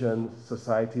information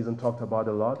society isn't talked about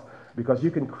a lot, because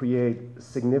you can create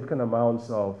significant amounts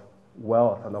of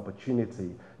wealth and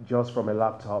opportunity just from a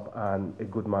laptop and a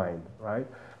good mind, right?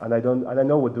 And I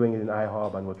know we're doing it in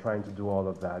iHub and we're trying to do all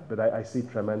of that, but I see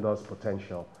tremendous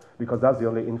potential, because that's the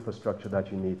only infrastructure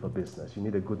that you need for business. You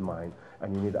need a good mind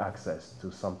and you need access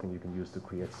to something you can use to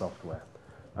create software,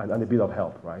 and a bit of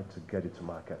help, right, to get it to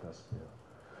market.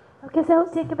 Okay, so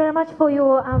thank you very much for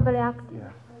your very active.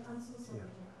 Yeah.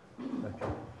 Okay.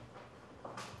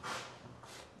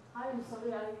 I'm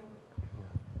sorry,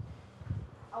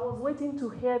 I was waiting to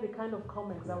hear the kind of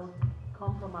comments that would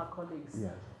come from our colleagues.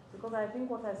 Yes. Because I think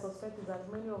what I suspect is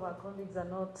that many of our colleagues are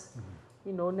not,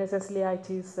 necessarily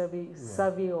IT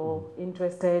savvy or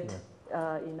interested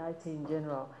in IT in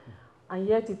general. And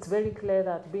yet it's very clear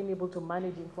that being able to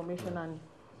manage information and,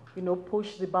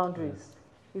 push the boundaries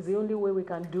is the only way we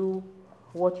can do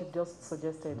what you've just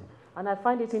suggested. And I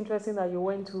find it interesting that you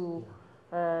went to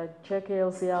check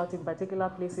ALC out in particular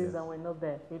places and we're not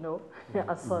there,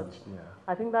 as such.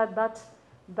 I think that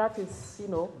is,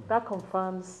 that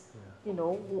confirms,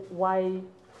 why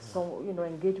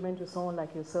engagement with someone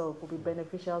like yourself will be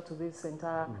beneficial to this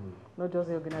entire, not just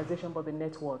the organization, but the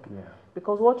network.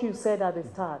 Because what you said at the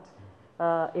start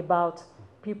about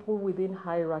people within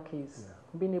hierarchies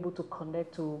being able to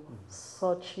connect to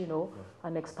such,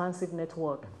 an expansive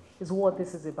network is what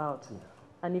this is about.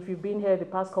 And if you've been here the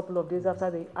past couple of days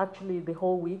after the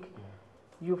whole week,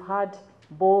 you've had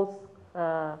both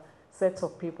sets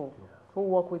of people who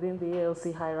work within the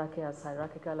ALC hierarchy, as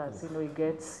hierarchical as it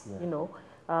gets,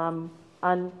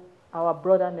 and our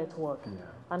broader network,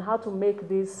 and how to make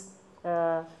this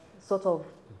sort of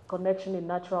connection a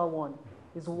natural one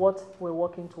is what we're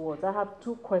working towards. I have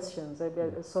two questions.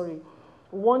 Sorry,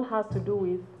 one has to do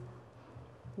with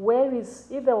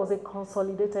if there was a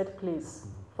consolidated place.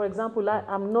 For example,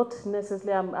 I'm not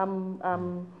necessarily,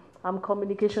 I'm I'm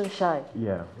communication shy.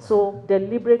 Yeah. So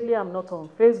deliberately, I'm not on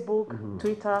Facebook,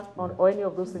 Twitter, or any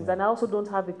of those things. And I also don't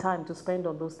have the time to spend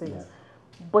on those things.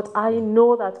 But I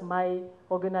know that my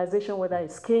organization, whether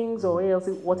it's King's or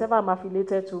ALC, whatever I'm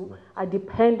affiliated to, I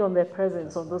depend on their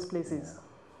presence on those places.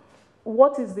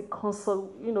 What is the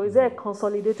is there a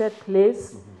consolidated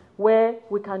place where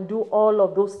we can do all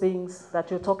of those things that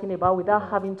you're talking about without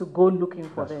having to go looking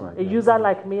for them? Right, a user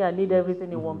like me, I need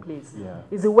everything in one place. Yeah.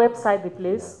 Is the website the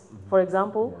place, for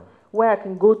example, where I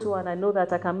can go to and I know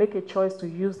that I can make a choice to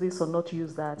use this or not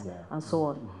use that, and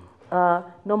so on.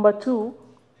 Number two,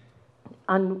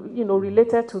 and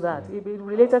related to that,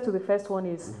 related to the first one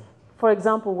is, for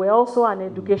example, we're also an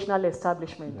educational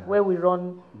establishment where we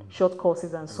run short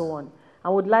courses and so on. I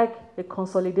would like a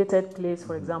consolidated place,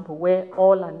 for example, where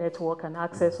all our network can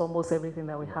access almost everything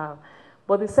that we have.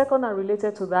 But the second and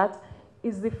related to that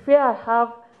is the fear I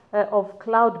have of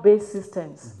cloud-based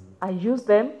systems. I use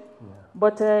them,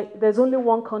 but there's only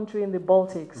one country in the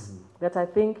Baltics that I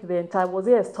think the entire, was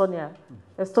it Estonia?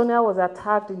 Estonia was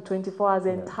attacked in 24 hours,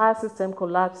 the entire system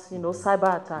collapsed,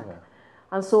 cyber attack.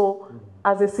 And so,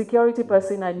 as a security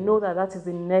person, I know that that is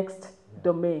the next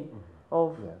domain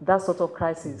of that sort of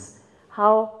crisis.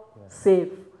 How safe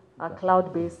are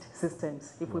cloud-based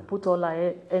systems if we put all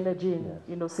our energy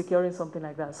in, securing something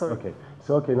like that? Sorry. Okay.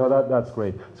 So, that's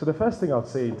great. So the first thing I'll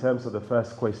say in terms of the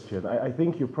first question, I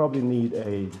think you probably need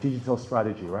a digital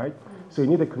strategy, right? So you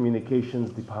need a communications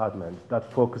department that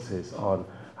focuses on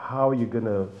how you're going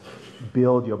to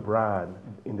build your brand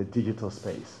in the digital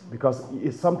space, because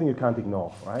it's something you can't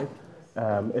ignore, right?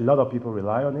 A lot of people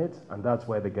rely on it, and that's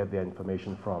where they get their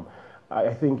information from.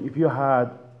 I think if you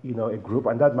had, a group,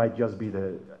 and that might just be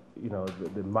the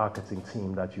marketing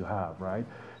team that you have, right?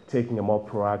 Taking a more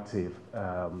proactive,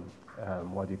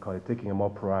 taking a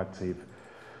more proactive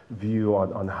view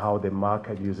on how they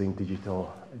market using the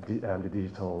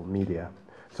digital media.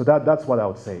 So that's what I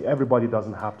would say. Everybody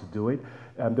doesn't have to do it.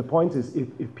 The point is,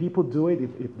 if people do it,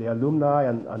 if the alumni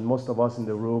and most of us in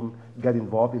the room get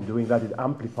involved in doing that, it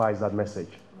amplifies that message,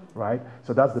 right?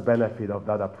 So that's the benefit of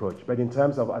that approach. But in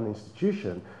terms of an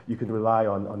institution, you can rely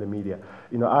on the media.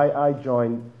 I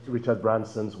joined Richard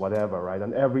Branson's whatever, right?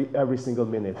 And every single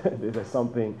minute there's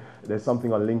something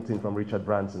on LinkedIn from Richard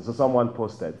Branson. So someone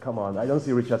posted, come on, I don't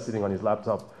see Richard sitting on his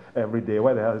laptop every day.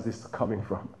 Where the hell is this coming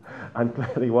from? And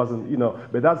clearly it wasn't,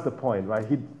 but that's the point, right?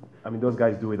 Those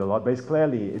guys do it a lot, but it's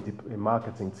clearly a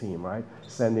marketing team, right?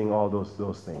 Sending all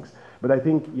those things. But I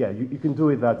think, you can do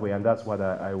it that way, and that's what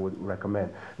I would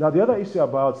recommend. Now, the other issue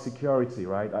about security,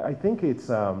 right? I think it's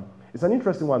an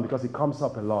interesting one because it comes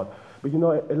up a lot. But,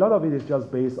 a lot of it is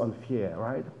just based on fear,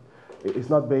 right? It's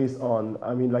not based on,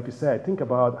 like you said, think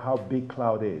about how big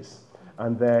cloud is.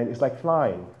 And then it's like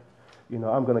flying.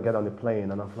 I'm going to get on a plane,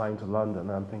 and I'm flying to London,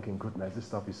 and I'm thinking, goodness, this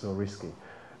stuff is so risky.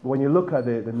 But when you look at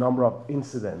the number of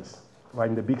incidents, right,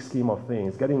 in the big scheme of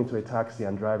things, getting into a taxi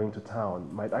and driving to town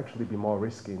might actually be more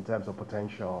risky in terms of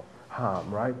potential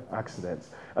harm, right, accidents.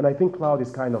 And I think cloud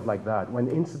is kind of like that. When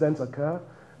incidents occur,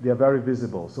 they are very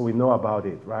visible, so we know about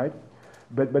it, right?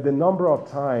 But the number of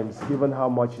times, given how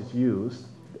much it's used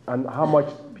and how much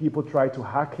people try to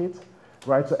hack it,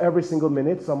 right? So every single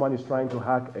minute, someone is trying to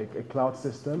hack a cloud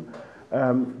system.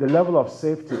 The level of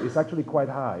safety is actually quite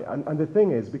high. And the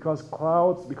thing is, because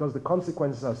the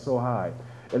consequences are so high,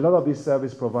 a lot of these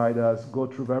service providers go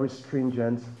through very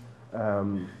stringent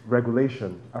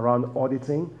regulation around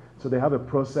auditing. So they have a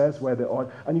process where they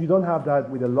audit, and you don't have that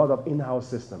with a lot of in-house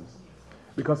systems.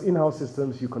 Because in-house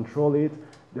systems, you control it,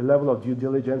 the level of due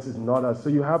diligence is not as, so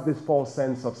you have this false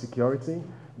sense of security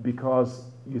because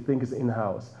you think it's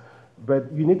in-house.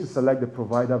 But you need to select the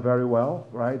provider very well,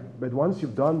 right? But once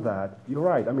you've done that, you're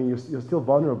right. You're still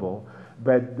vulnerable,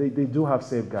 but they do have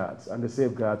safeguards. And the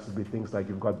safeguards would be things like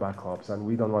you've got backups, and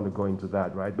we don't want to go into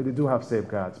that, right? But they do have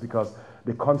safeguards because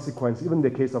the consequence, even in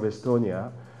the case of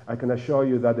Estonia, I can assure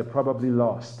you that they probably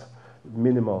lost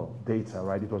minimal data,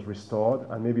 right? It was restored,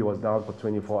 and maybe it was down for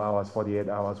 24 hours, 48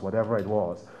 hours, whatever it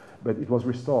was. But it was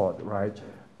restored, right?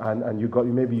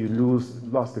 And maybe you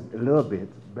lost a little bit,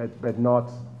 but not,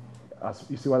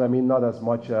 you see what I mean? Not as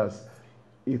much as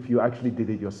if you actually did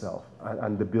it yourself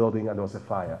and the building and there was a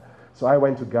fire. So I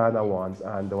went to Ghana once,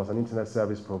 and there was an internet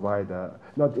service provider,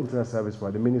 not internet service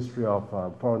provider, the Ministry of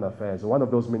Foreign Affairs, one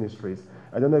of those ministries.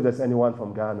 I don't know if there's anyone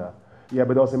from Ghana. Yeah,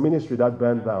 but there was a ministry that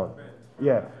burned down.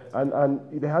 Yeah, and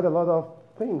they had a lot of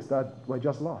things that were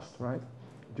just lost, right?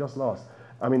 Just lost.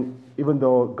 Even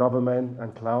though government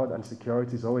and cloud and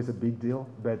security is always a big deal,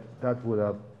 but that would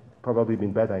have probably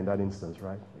been better in that instance,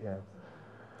 right? Yeah.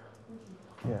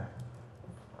 Yeah.